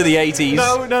apologies to the 80s.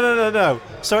 No.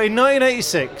 So in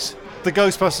 1986, the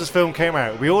Ghostbusters film came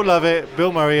out. We all love it.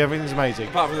 Bill Murray, everything's amazing.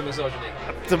 Apart from the misogyny.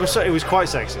 It was quite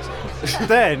sexist.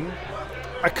 Then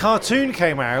a cartoon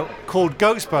came out called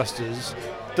Ghostbusters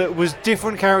that was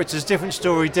different characters, different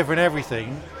story, different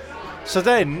everything. So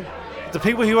then the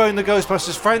people who own the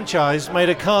Ghostbusters franchise made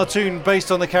a cartoon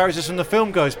based on the characters from the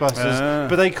film Ghostbusters,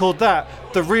 but they called that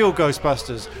the real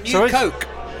Ghostbusters. New Coke.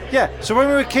 Yeah, so when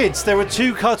we were kids, there were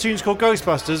two cartoons called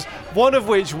Ghostbusters, one of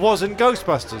which wasn't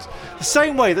Ghostbusters. The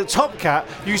same way that Top Cat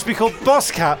used to be called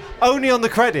Boss Cat only on the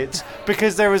credits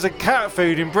because there was a cat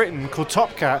food in Britain called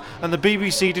Top Cat and the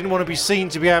BBC didn't want to be seen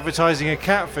to be advertising a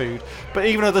cat food. But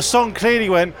even though the song clearly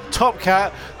went Top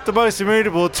Cat, the most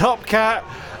immutable Top Cat,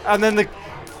 and then the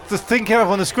thing came up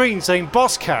on the screen saying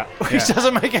Boss Cat, which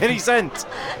doesn't make any sense.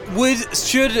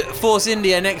 Should Force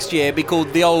India next year be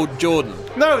called the Old Jordan?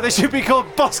 No, they should be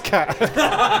called Boss Cat.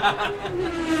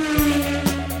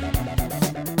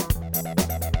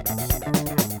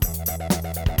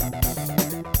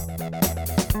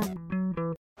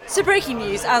 So breaking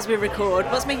news as we record,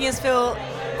 what's making us feel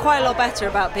quite a lot better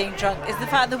about being drunk is the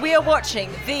fact that we are watching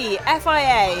the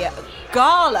FIA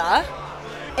Gala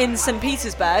in St.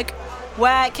 Petersburg,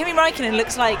 where Kimi Räikkönen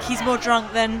looks like he's more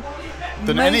drunk than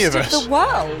most any of us. the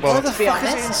world, Where the to be fuck is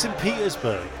it in honest. St.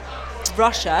 Petersburg?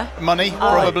 Russia. Money,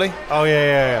 probably. Oh,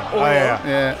 yeah.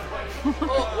 Yeah.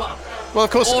 Well, of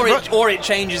course. Or it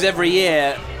changes every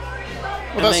year.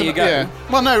 Well, and there you go. Yeah.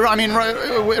 Well, no, I mean,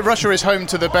 Russia is home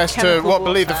to the best, Chemical what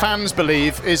the warfare. fans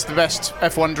believe is the best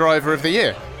F1 driver of the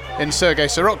year, in Sergei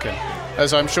Sorokin,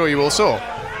 as I'm sure you all saw.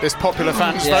 This popular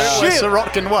fans Yeah. vote where Shit.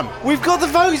 Sorokin won. We've got the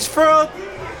votes for our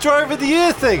Driver of the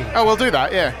Year thing. Oh, we'll do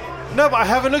that, yeah. No, but I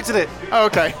haven't looked at it. Oh,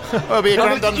 okay. Well, it'll be a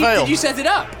grand unveil. Did you set it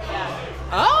up?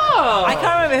 Oh! I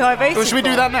can't remember who I voted Well, should we do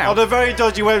for. that now? On a very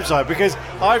dodgy website because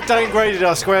I've downgraded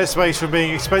our Squarespace from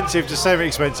being expensive to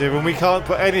semi-expensive and we can't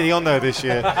put anything on there this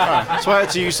year. So I had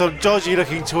to use some dodgy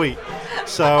looking tweet.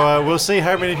 So we'll see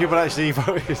how many people actually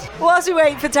voted. Whilst we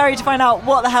wait for Terry to find out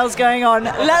what the hell's going on,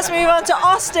 let's move on to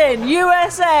Austin,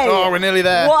 USA. Oh, we're nearly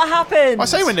there. What happened? I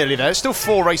say we're nearly there. It's still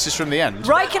 4 races from the end.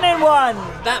 Räikkönen won.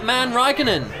 That man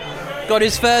Räikkönen got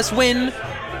his first win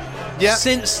Yeah.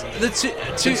 since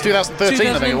Since 2013,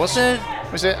 I think it was.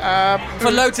 Was it?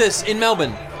 For Lotus in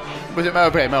Melbourne. Was it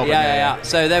Melbourne? Yeah.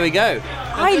 So there we go.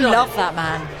 I love that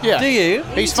man. Yeah. Do you?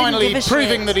 He's Didn't finally give a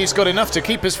proving shit. that he's got enough to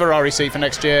keep his Ferrari seat for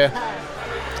next year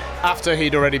after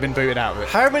he'd already been booted out of it.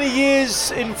 How many years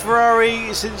in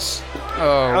Ferrari since?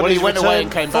 Oh, well, he went away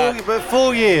and came back. But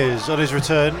 4 years on his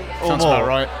return or Sounds more. about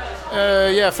right.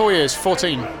 Yeah, 4 years.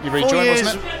 14. You 4 rejoined, years.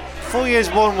 wasn't it? 4 years,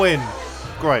 1 win.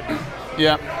 Great.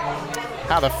 Yeah.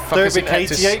 How the fuck There is have he been kept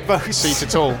his 88 votes. seat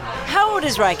at all? How old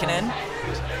is Räikkönen?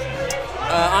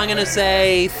 I'm going to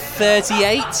say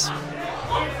 38.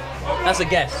 That's a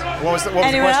guess. What was the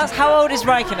Anyone else? question? How old is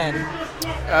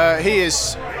Räikkönen? He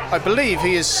is, I believe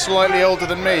he is slightly older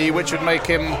than me, which would make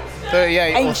him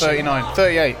 38 or Ancient. 39.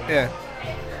 38, yeah.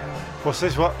 What's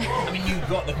this? What? I mean, you've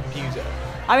got the computer.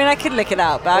 I mean, I could look it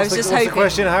up, but I was What's just the hoping.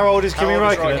 question? How old is Kimi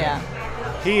old is Räikkönen? Yeah.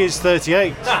 He is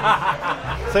 38. He's No,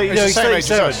 he's the same age as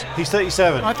 37. us. He's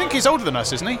 37. I think he's older than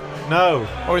us, isn't he? No.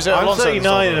 Or is it I'm Alonso that's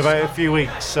 39 in older? about a few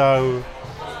weeks, so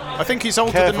I think he's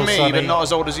older Careful, than me, Sonny. but not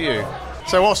as old as you.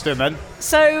 So Austin, then.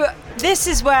 So this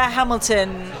is where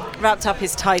Hamilton wrapped up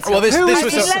his title. Well, this Who was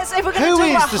is Actually, a, if we're going to who talk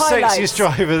is about the highlights, sexiest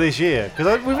driver this year?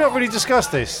 Because we've not really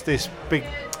discussed this big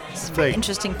thing.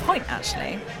 interesting point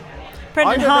actually. I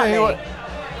Brendan don't know Hartley. who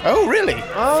Oh, really?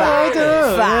 Oh, I don't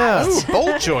know. Fact. Yeah. Ooh,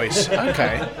 bold choice.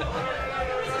 Okay.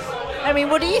 I mean,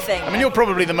 what do you think? I mean, you're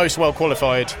probably the most well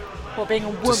qualified what being a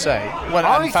woman? to say. Well,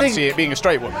 I I fancy think- it being a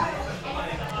straight woman.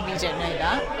 We don't know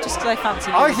that. Just because I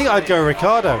fancy. I women. think I'd go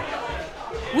Ricciardo.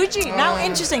 Would you? Now,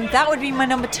 interesting. That would be my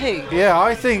number 2. Yeah,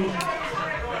 I think.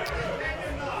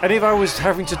 And if I was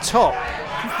having to top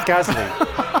Gasly,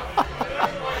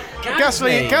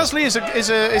 Gasly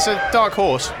is a dark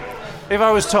horse. if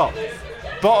I was top,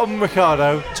 bottom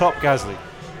Ricciardo, top Gasly.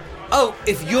 Oh,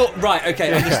 if you're right,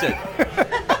 okay, understood.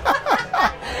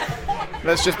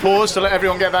 Let's just pause to let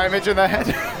everyone get that image in their head.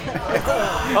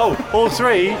 Oh, all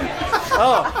three.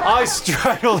 Oh, I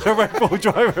straddle the Red Bull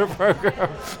driver program.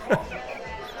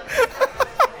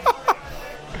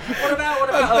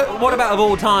 what about of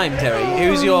all time, Terry?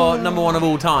 Who's your number one of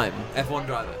all time F1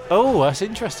 driver? Oh, that's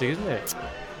interesting, isn't it?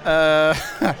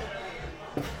 I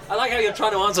like how you're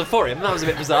trying to answer for him. That was a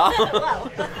bit bizarre.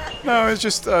 No, it's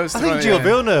just. I think Gilles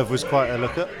Villeneuve was quite a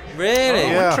looker.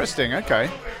 Really? Oh, interesting. Okay.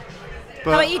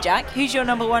 How about you, Jack? Who's your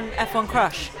number one F1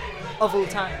 crush of all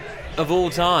time? Of all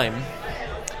time?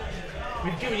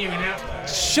 We've given you an out.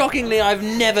 Shockingly, I've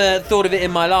never thought of it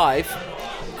in my life.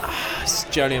 It's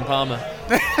Jolyon Palmer.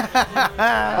 Oh,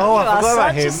 I forgot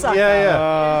about him.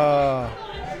 Yeah.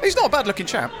 He's not a bad-looking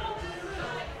chap.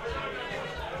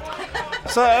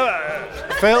 So,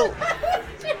 Phil,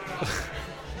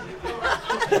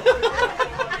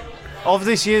 of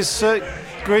this year's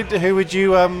grid, who would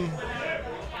you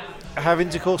have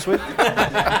intercourse with?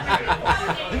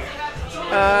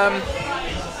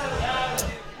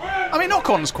 I mean,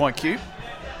 Ocon's quite cute,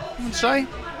 I would say.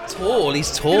 Tall,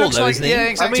 he's tall though, isn't he? Yeah,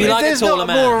 exactly. Do you like a there's taller not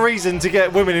man? more reason to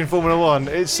get women in Formula One.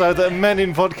 It's so that men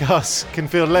in podcasts can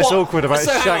feel less awkward about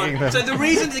hang shagging on. them. So the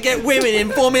reason to get women in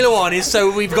Formula One is so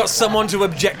we've got someone to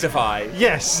objectify.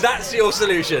 Yes, That's your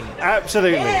solution.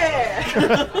 absolutely.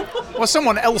 Well,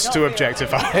 someone else to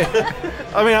objectify.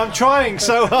 I mean, I'm trying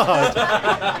so hard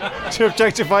to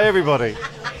objectify everybody.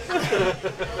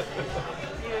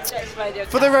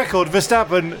 For the record,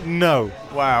 Verstappen, no.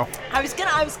 Wow. I was gonna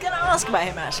ask about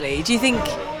him actually. Do you think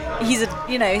he's a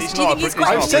do you think he's he's quite?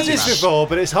 I've not said British. this before,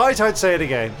 but it's high time to say it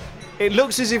again. It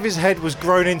looks as if his head was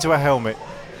grown into a helmet.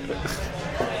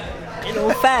 In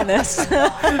all fairness,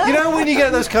 You know when you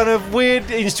get those kind of weird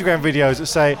Instagram videos that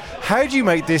say, how do you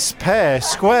make this pear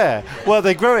square? Well,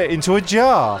 they grow it into a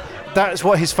jar. That's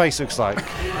what his face looks like.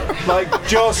 Like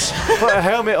Joss put a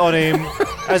helmet on him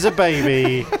as a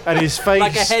baby, and his face...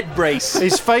 Like a head brace.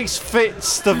 His face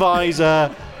fits the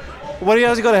visor. When he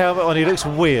hasn't got a helmet on, he looks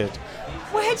weird.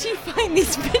 where do you find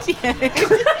these videos?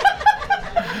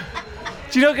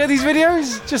 Do you not get these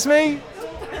videos? Just me?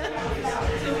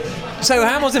 So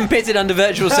Hamilton pitted under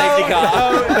virtual safety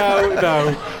car,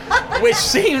 No. which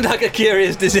seemed like a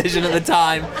curious decision at the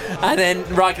time, and then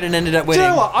Raikkonen ended up Do winning. you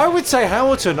know what? I would say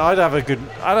Hamilton. I'd have a good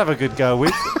go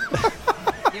with.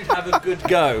 You'd have a good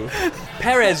go.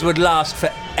 Perez would last for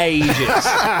ages.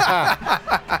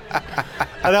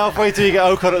 And halfway through, you get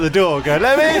Ocon at the door. Go,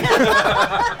 let me.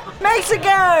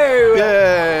 Mexico!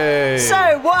 Yay!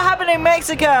 So, what happened in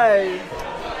Mexico?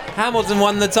 Hamilton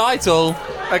won the title,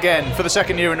 Again, for the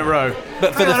second year in a row.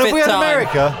 but for the Have we fifth had time.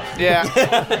 America?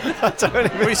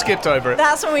 Yeah. We skipped over it.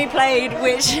 That's when we played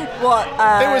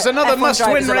There was another F1 must-win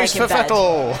drivers are race like for in bed.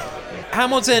 Vettel.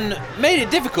 Hamilton made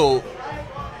it difficult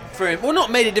for him. Well,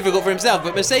 not made it difficult for himself,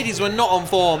 but Mercedes were not on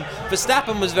form.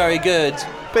 Verstappen was very good.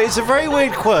 But it's a very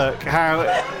weird quirk how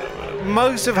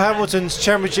most of Hamilton's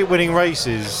championship-winning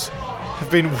races have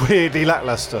been weirdly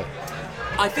lackluster.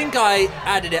 I think I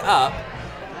added it up.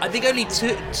 I think only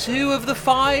two of the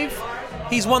 5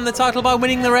 he's won the title by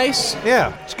winning the race.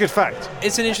 Yeah, it's a good fact.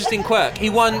 It's an interesting quirk.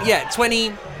 He won,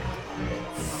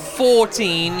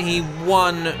 2014 he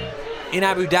won in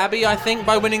Abu Dhabi, I think,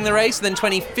 by winning the race. Then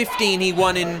 2015 he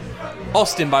won in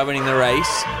Austin by winning the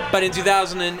race. But in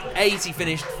 2008 he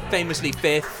finished famously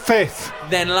 5th. 5th.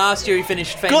 Then last year he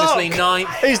finished famously Glock!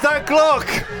 9th. Is that Glock?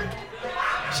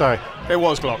 Sorry. It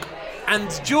was Glock.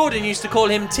 And Jordan used to call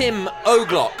him Tim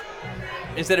O'Glock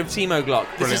instead of Timo Glock.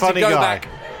 This is to Funny go guy. back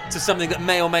to something that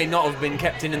may or may not have been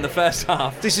kept in the first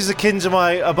half. This is akin to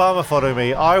my Obama follow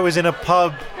me. I was in a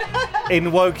pub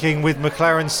in Woking with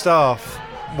McLaren staff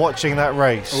watching that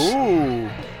race. Ooh.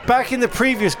 Back in the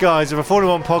previous guise of a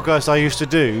Formula One podcast I used to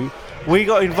do, we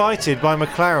got invited by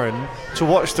McLaren to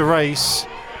watch the race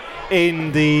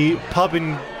in the pub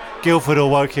in Guildford or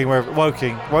Woking, where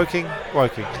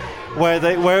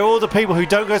all the people who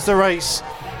don't go to the race.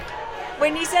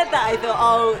 When you said that, I thought,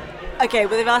 oh, okay,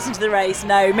 well, they've asked him to the race.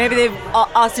 No, maybe they've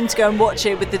asked him to go and watch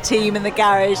it with the team in the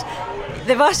garage.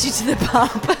 They've asked you to the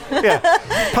pub. Yeah,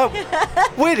 pub.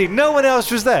 Weirdly, no one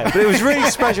else was there, but it was a really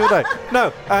special day.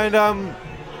 No, and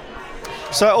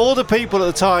so all the people at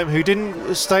the time who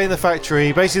didn't stay in the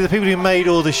factory, basically the people who made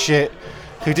all the shit,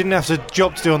 who didn't have a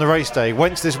job to do on the race day,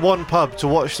 went to this one pub to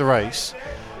watch the race,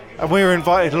 and we were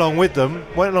invited along with them,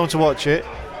 went along to watch it.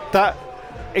 That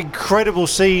incredible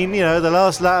scene, you know, the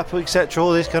last lap, etc.,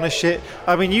 all this kind of shit.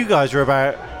 I mean, you guys were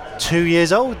about 2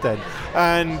 years old then,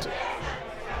 and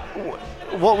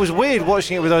what was weird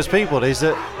watching it with those people is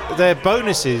that their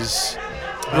bonuses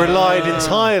relied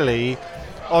entirely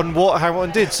on what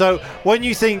Hamilton did. So when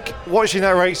you think watching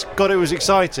that race, God, it was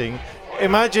exciting,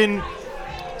 imagine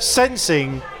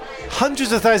sensing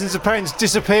hundreds of thousands of pounds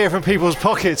disappear from people's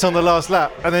pockets on the last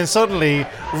lap and then suddenly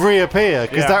reappear,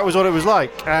 because that was what it was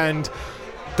like. And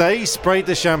They sprayed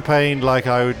the champagne like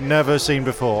I would never seen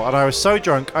before, and I was so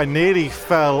drunk I nearly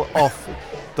fell off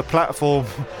the platform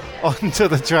onto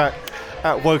the track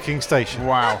at Woking Station.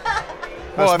 Wow.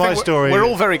 That's my story. We're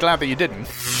all very glad that you didn't.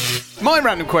 My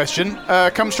random question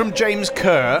comes from James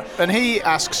Kerr, and he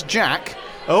asks Jack,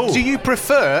 do you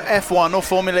prefer F1 or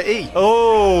Formula E?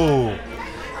 Oh,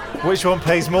 which one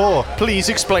pays more? Please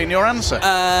explain your answer.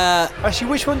 Actually,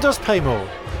 which one does pay more?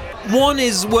 One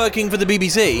is working for the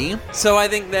BBC, so I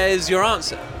think there's your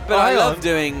answer. But I love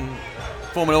doing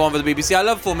Formula 1 for the BBC. I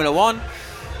love Formula 1.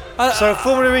 So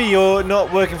Formula E, you're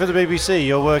not working for the BBC,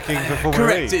 you're working for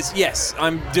Formula Correct. E? Yes,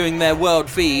 I'm doing their world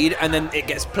feed, and then it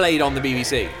gets played on the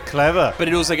BBC. Clever. But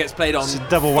it also gets played on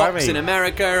double Fox whammy. in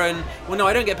America, and well, no,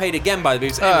 I don't get paid again by the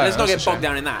BBC. Anyway, let's not get bogged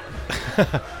down in that.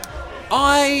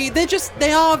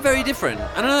 They are very different.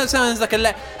 And I know it sounds like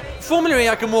Formula E,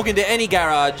 I can walk into any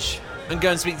garage and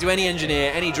go and speak to any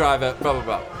engineer, any driver, blah blah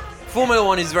blah. Formula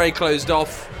 1 is very closed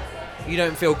off. You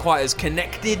don't feel quite as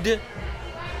connected.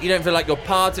 You don't feel like you're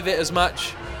part of it as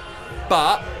much,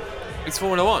 but it's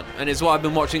Formula 1, and it's what I've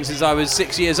been watching since I was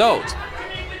 6 years old.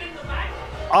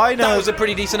 I know that was a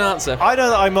pretty decent answer. I know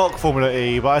that I mock Formula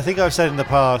E, but I think I've said in the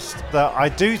past that I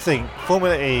do think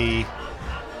Formula E...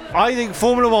 I think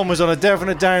Formula 1 was on a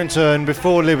definite downturn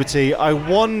before Liberty. I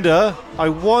wonder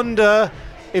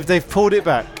if they've pulled it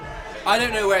back. I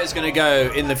don't know where it's going to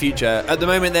go in the future. At the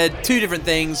moment, they're two different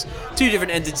things, two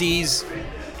different entities.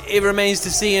 It remains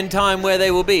to see in time where they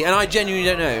will be, and I genuinely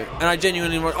don't know. And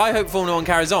I hope Formula 1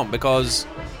 carries on, because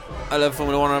I love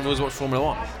Formula 1 and I've always watched Formula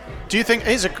 1. Do you think,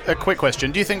 here's a quick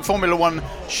question, do you think Formula 1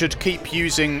 should keep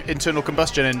using internal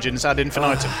combustion engines ad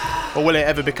infinitum, or will it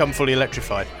ever become fully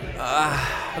electrified?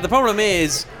 The problem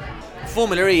is,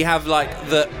 Formula E have like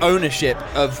the ownership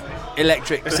of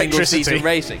single-seater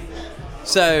racing.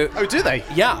 So, do they?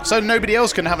 Yeah. So nobody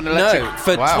else can have an electric? No,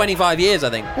 for 25 years, I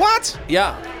think. What?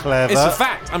 Yeah. Clever. It's a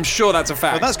fact. I'm sure that's a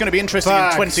fact. Well, that's going to be interesting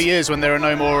in 20 years when there are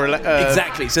no more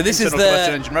exactly. So this is the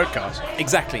combustion engine road cars.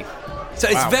 Exactly. So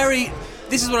it's very...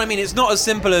 This is what I mean. It's not as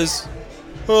simple as,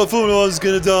 Formula 1's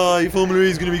going to die, Formula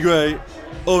E's going to be great.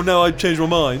 Oh, no, I've changed my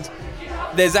mind.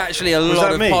 There's actually a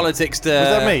lot of politics to... Was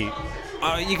that me?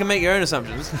 You can make your own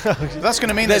assumptions. That's going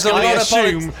to mean there's a lot of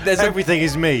assume everything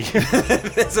is me.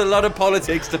 There's a lot of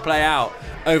politics to play out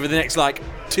over the next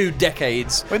 2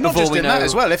 decades. Well, not just in that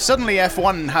as well. If suddenly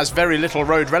F1 has very little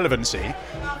road relevancy,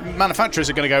 manufacturers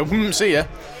are going to go, see ya.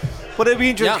 Well, it'd be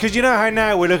interesting because you know how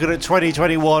now we're looking at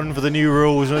 2021 for the new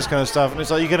rules and this kind of stuff, and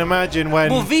it's like you can imagine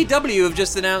when. Well, VW have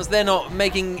just announced they're not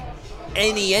making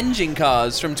any engine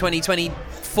cars from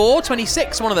 2024,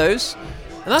 26, one of those,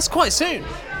 and that's quite soon.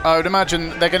 I would imagine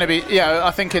they're going to be. Yeah,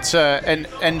 I think it's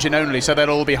engine only, so they'll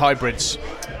all be hybrids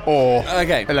or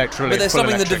electric. But they're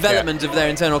stopping the development of their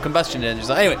internal combustion engines.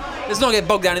 Anyway, let's not get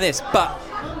bogged down in this. But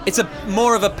it's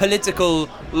more of a political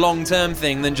long-term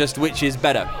thing than just which is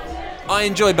better. I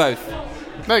enjoy both.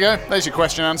 There you go. There's your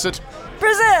question answered.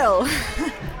 Brazil.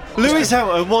 Lewis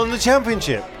Hamilton won the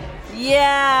championship.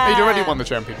 Yeah. He'd already won the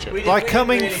championship. By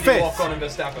coming fifth.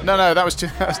 No, that was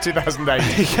 2008.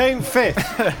 He came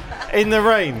fifth in the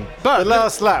rain, the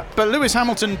last lap. But Lewis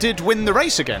Hamilton did win the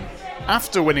race again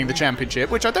after winning the championship,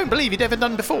 which I don't believe he'd ever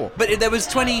done before. But there was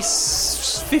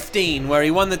 2015 where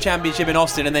he won the championship in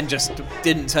Austin and then just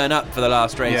didn't turn up for the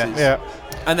last races. Yeah.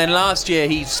 And then last year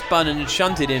he spun and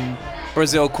shunted in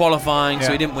Brazil qualifying,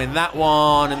 so he didn't win that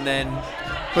one. And then,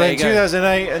 but in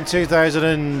 2008 and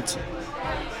 2000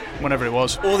 whenever it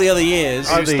was, all the other years,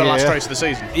 it was the last race of the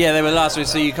season. Yeah, they were last race,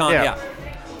 so you can't. Yeah.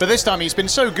 But this time he's been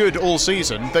so good all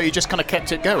season that he just kind of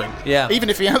kept it going. Yeah. Even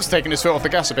if he has taken his foot off the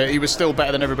gas a bit, he was still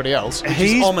better than everybody else. Which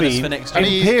is ominous for next year.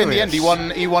 And in the end,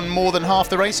 he won more than half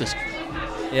the races.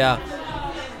 Yeah.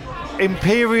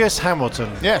 Imperious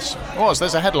Hamilton. Yes, it was.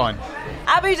 There's a headline.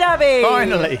 Abu Dhabi.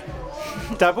 Finally.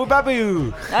 Dabu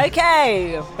Babu.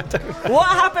 Okay. What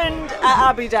happened at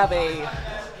Abu Dhabi?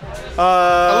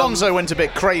 Alonso went a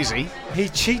bit crazy. He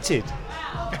cheated.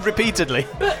 Repeatedly.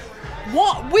 But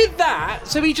what with that?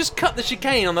 So he just cut the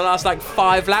chicane on the last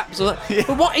 5 laps. Or that.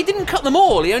 But what? He didn't cut them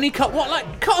all. He only cut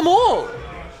cut them all.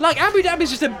 Abu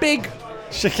Dhabi's just a big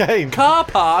chicane car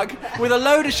park with a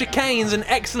load of chicanes and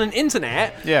excellent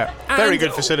internet. Yeah, very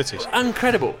good facilities.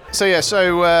 Incredible. So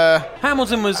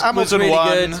Hamilton was really won.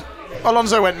 good.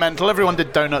 Alonso went mental. Everyone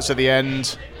did donuts at the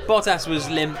end. Bottas was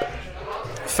limp.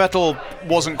 Vettel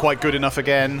wasn't quite good enough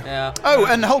again. Yeah. Oh,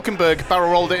 and Hülkenberg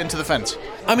barrel rolled it into the fence.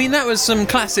 I mean, that was some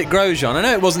classic Grosjean. I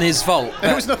know it wasn't his fault.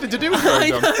 It was nothing to do with Grosjean. I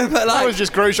know, but that was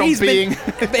just Grosjean being in the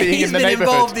neighbourhood. He's been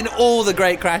involved in all the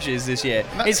great crashes this year.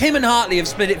 It's him and Hartley have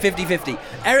split it 50-50.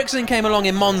 Ericsson came along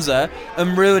in Monza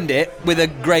and ruined it with a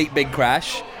great big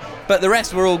crash. But the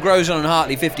rest were all Grosjean and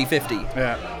Hartley 50-50.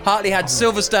 Yeah. Hartley had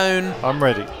Silverstone, I'm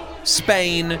ready.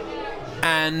 Spain,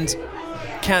 and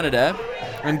Canada,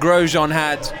 and Grosjean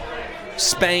had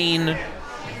Spain,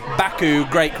 Baku,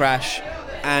 great crash,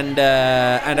 and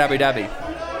Abu Dhabi.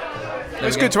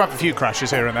 It's good to have a few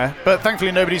crashes here and there, but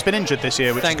thankfully nobody's been injured this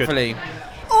year, which Thankfully. is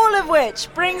good. All of which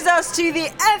brings us to the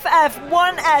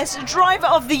FF1S Driver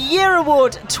of the Year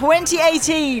Award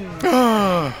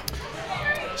 2018.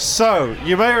 So,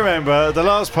 you may remember the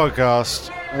last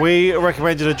podcast, we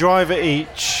recommended a driver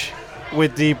each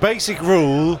with the basic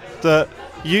rule that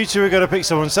you two are going to pick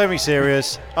someone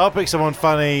semi-serious, I'll pick someone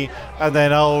funny, and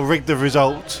then I'll rig the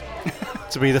result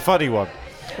to be the funny one.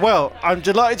 Well, I'm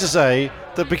delighted to say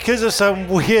that because of some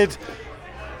weird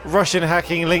Russian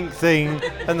hacking link thing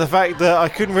and the fact that I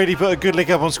couldn't really put a good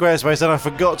link up on Squarespace and I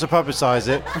forgot to publicise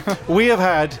it, we have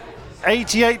had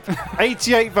 88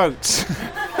 votes.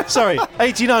 Sorry,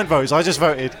 89 votes. I just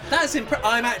voted. That's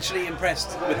I'm actually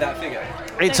impressed with that figure.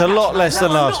 It's a lot less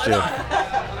than last year.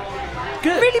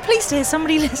 Good. Really pleased to hear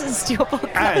somebody listens to your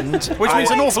podcast. And Which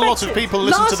means an awful lot of people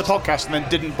listened to the podcast and then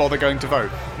didn't bother going to vote.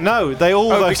 No, they all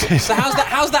voted. So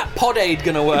how's that pod aid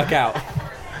going to work out?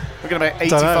 We're going to make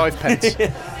 85 pence.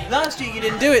 Last year you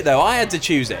didn't do it though. I had to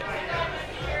choose it.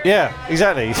 Yeah,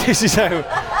 exactly. This is how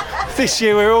this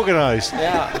year we're organised.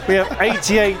 Yeah. We have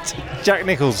 88 Jack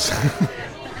Nichols.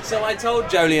 So I told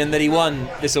Jolyon that he won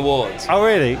this award. Oh,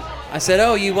 really? I said,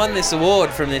 "Oh, you won this award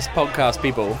from this podcast,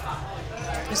 people."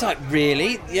 He's like,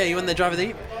 "Really? Yeah, you won the Driver of the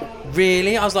Year?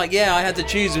 Really?" I was like, "Yeah, I had to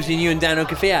choose between you and Daniel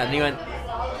Kvyat." And he went,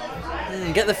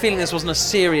 "Get the feeling this wasn't a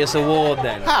serious award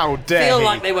then." How dare Feel he?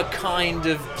 like they were kind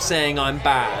of saying I'm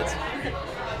bad.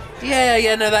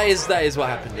 Yeah, no, that is what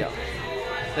happened, yeah.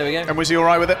 There we go. And was he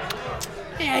alright with it?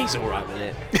 Yeah, he's alright with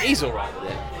it.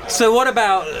 So what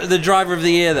about the Driver of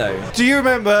the Year, though? Do you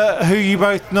remember who you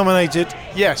both nominated?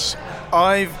 Yes.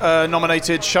 I've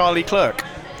nominated Charlie Clerk.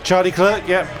 Charlie Clerk,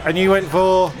 yep. And you went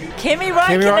for Kimi Räikkönen.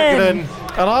 Kimi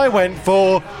Räikkönen. And I went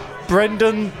for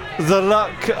Brendan the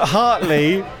Luck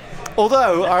Hartley.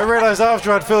 Although I realised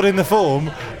after I'd filled in the form,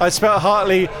 I'd spelled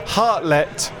Hartley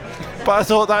Hartlet. But I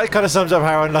thought that kind of sums up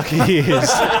how unlucky he is.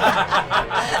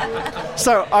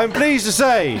 So I'm pleased to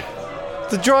say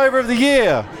the Driver of the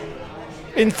Year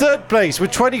in third place with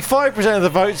 25% of the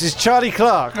votes is Charlie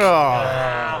Clark.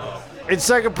 Oh. In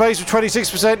second place with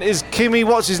 26% is Kimi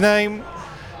what's his name.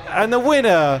 And the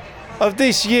winner of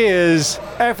this year's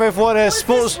FF1S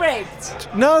Sports... rigged?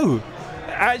 No,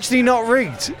 actually not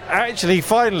rigged. Actually,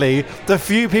 finally, the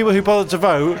few people who bothered to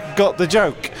vote got the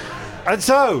joke. And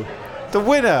so, the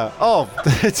winner of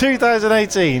the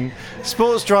 2018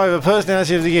 Sports Driver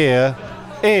Personality of the Year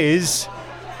is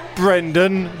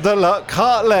Brendan the Luck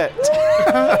Hartlet.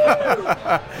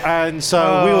 And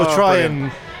so we will try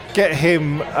and get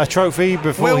him a trophy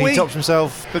before he tops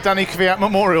himself. The Danny Kvyat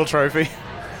Memorial Trophy.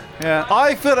 Yeah.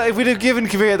 I feel that if we'd have given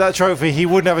Kvyat that trophy, he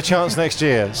wouldn't have a chance next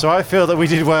year. So I feel that we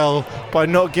did well by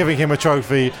not giving him a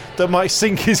trophy that might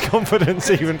sink his confidence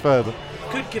even further.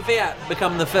 Could Kvyat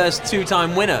become the first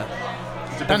two-time winner?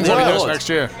 Depends what he does next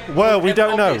year. Well, we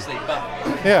don't know.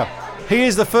 But Yeah. He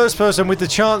is the first person with the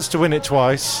chance to win it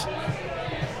twice,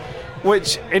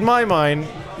 which, in my mind,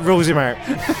 rules him out.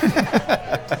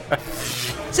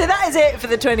 So that is it for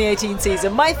the 2018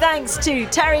 season. My thanks to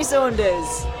Terry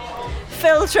Saunders,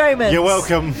 Phil Tromans. You're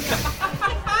welcome.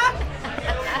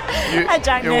 And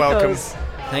Jack You're Nichols.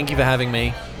 welcome. thank you for having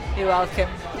me. You're welcome.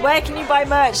 Where can you buy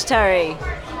merch, Terry?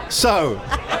 So,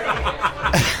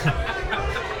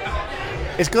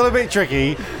 it's got a bit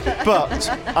tricky, but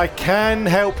I can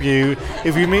help you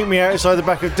if you meet me outside the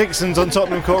back of Dixon's on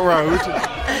Tottenham Court Road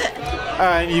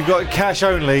and you've got cash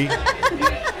only,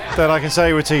 then I can sell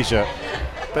you a t-shirt.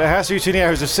 But it has to be between the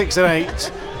hours of 6 and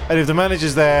 8, and if the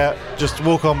manager's there, just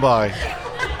walk on by.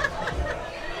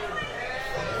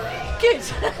 Good.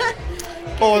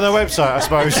 Or on their website, I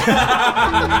suppose.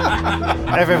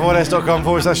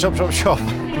 ff1s.com/shop.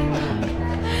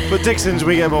 But Dixon's,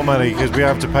 we get more money because we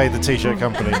have to pay the t-shirt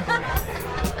company.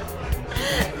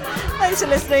 Thanks for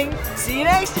listening. See you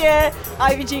next year.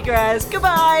 Ivy Chigares.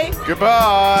 Goodbye.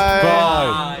 Goodbye.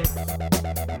 Bye.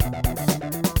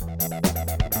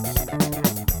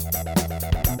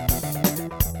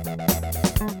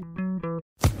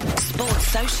 Sports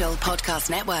Social Podcast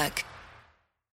Network.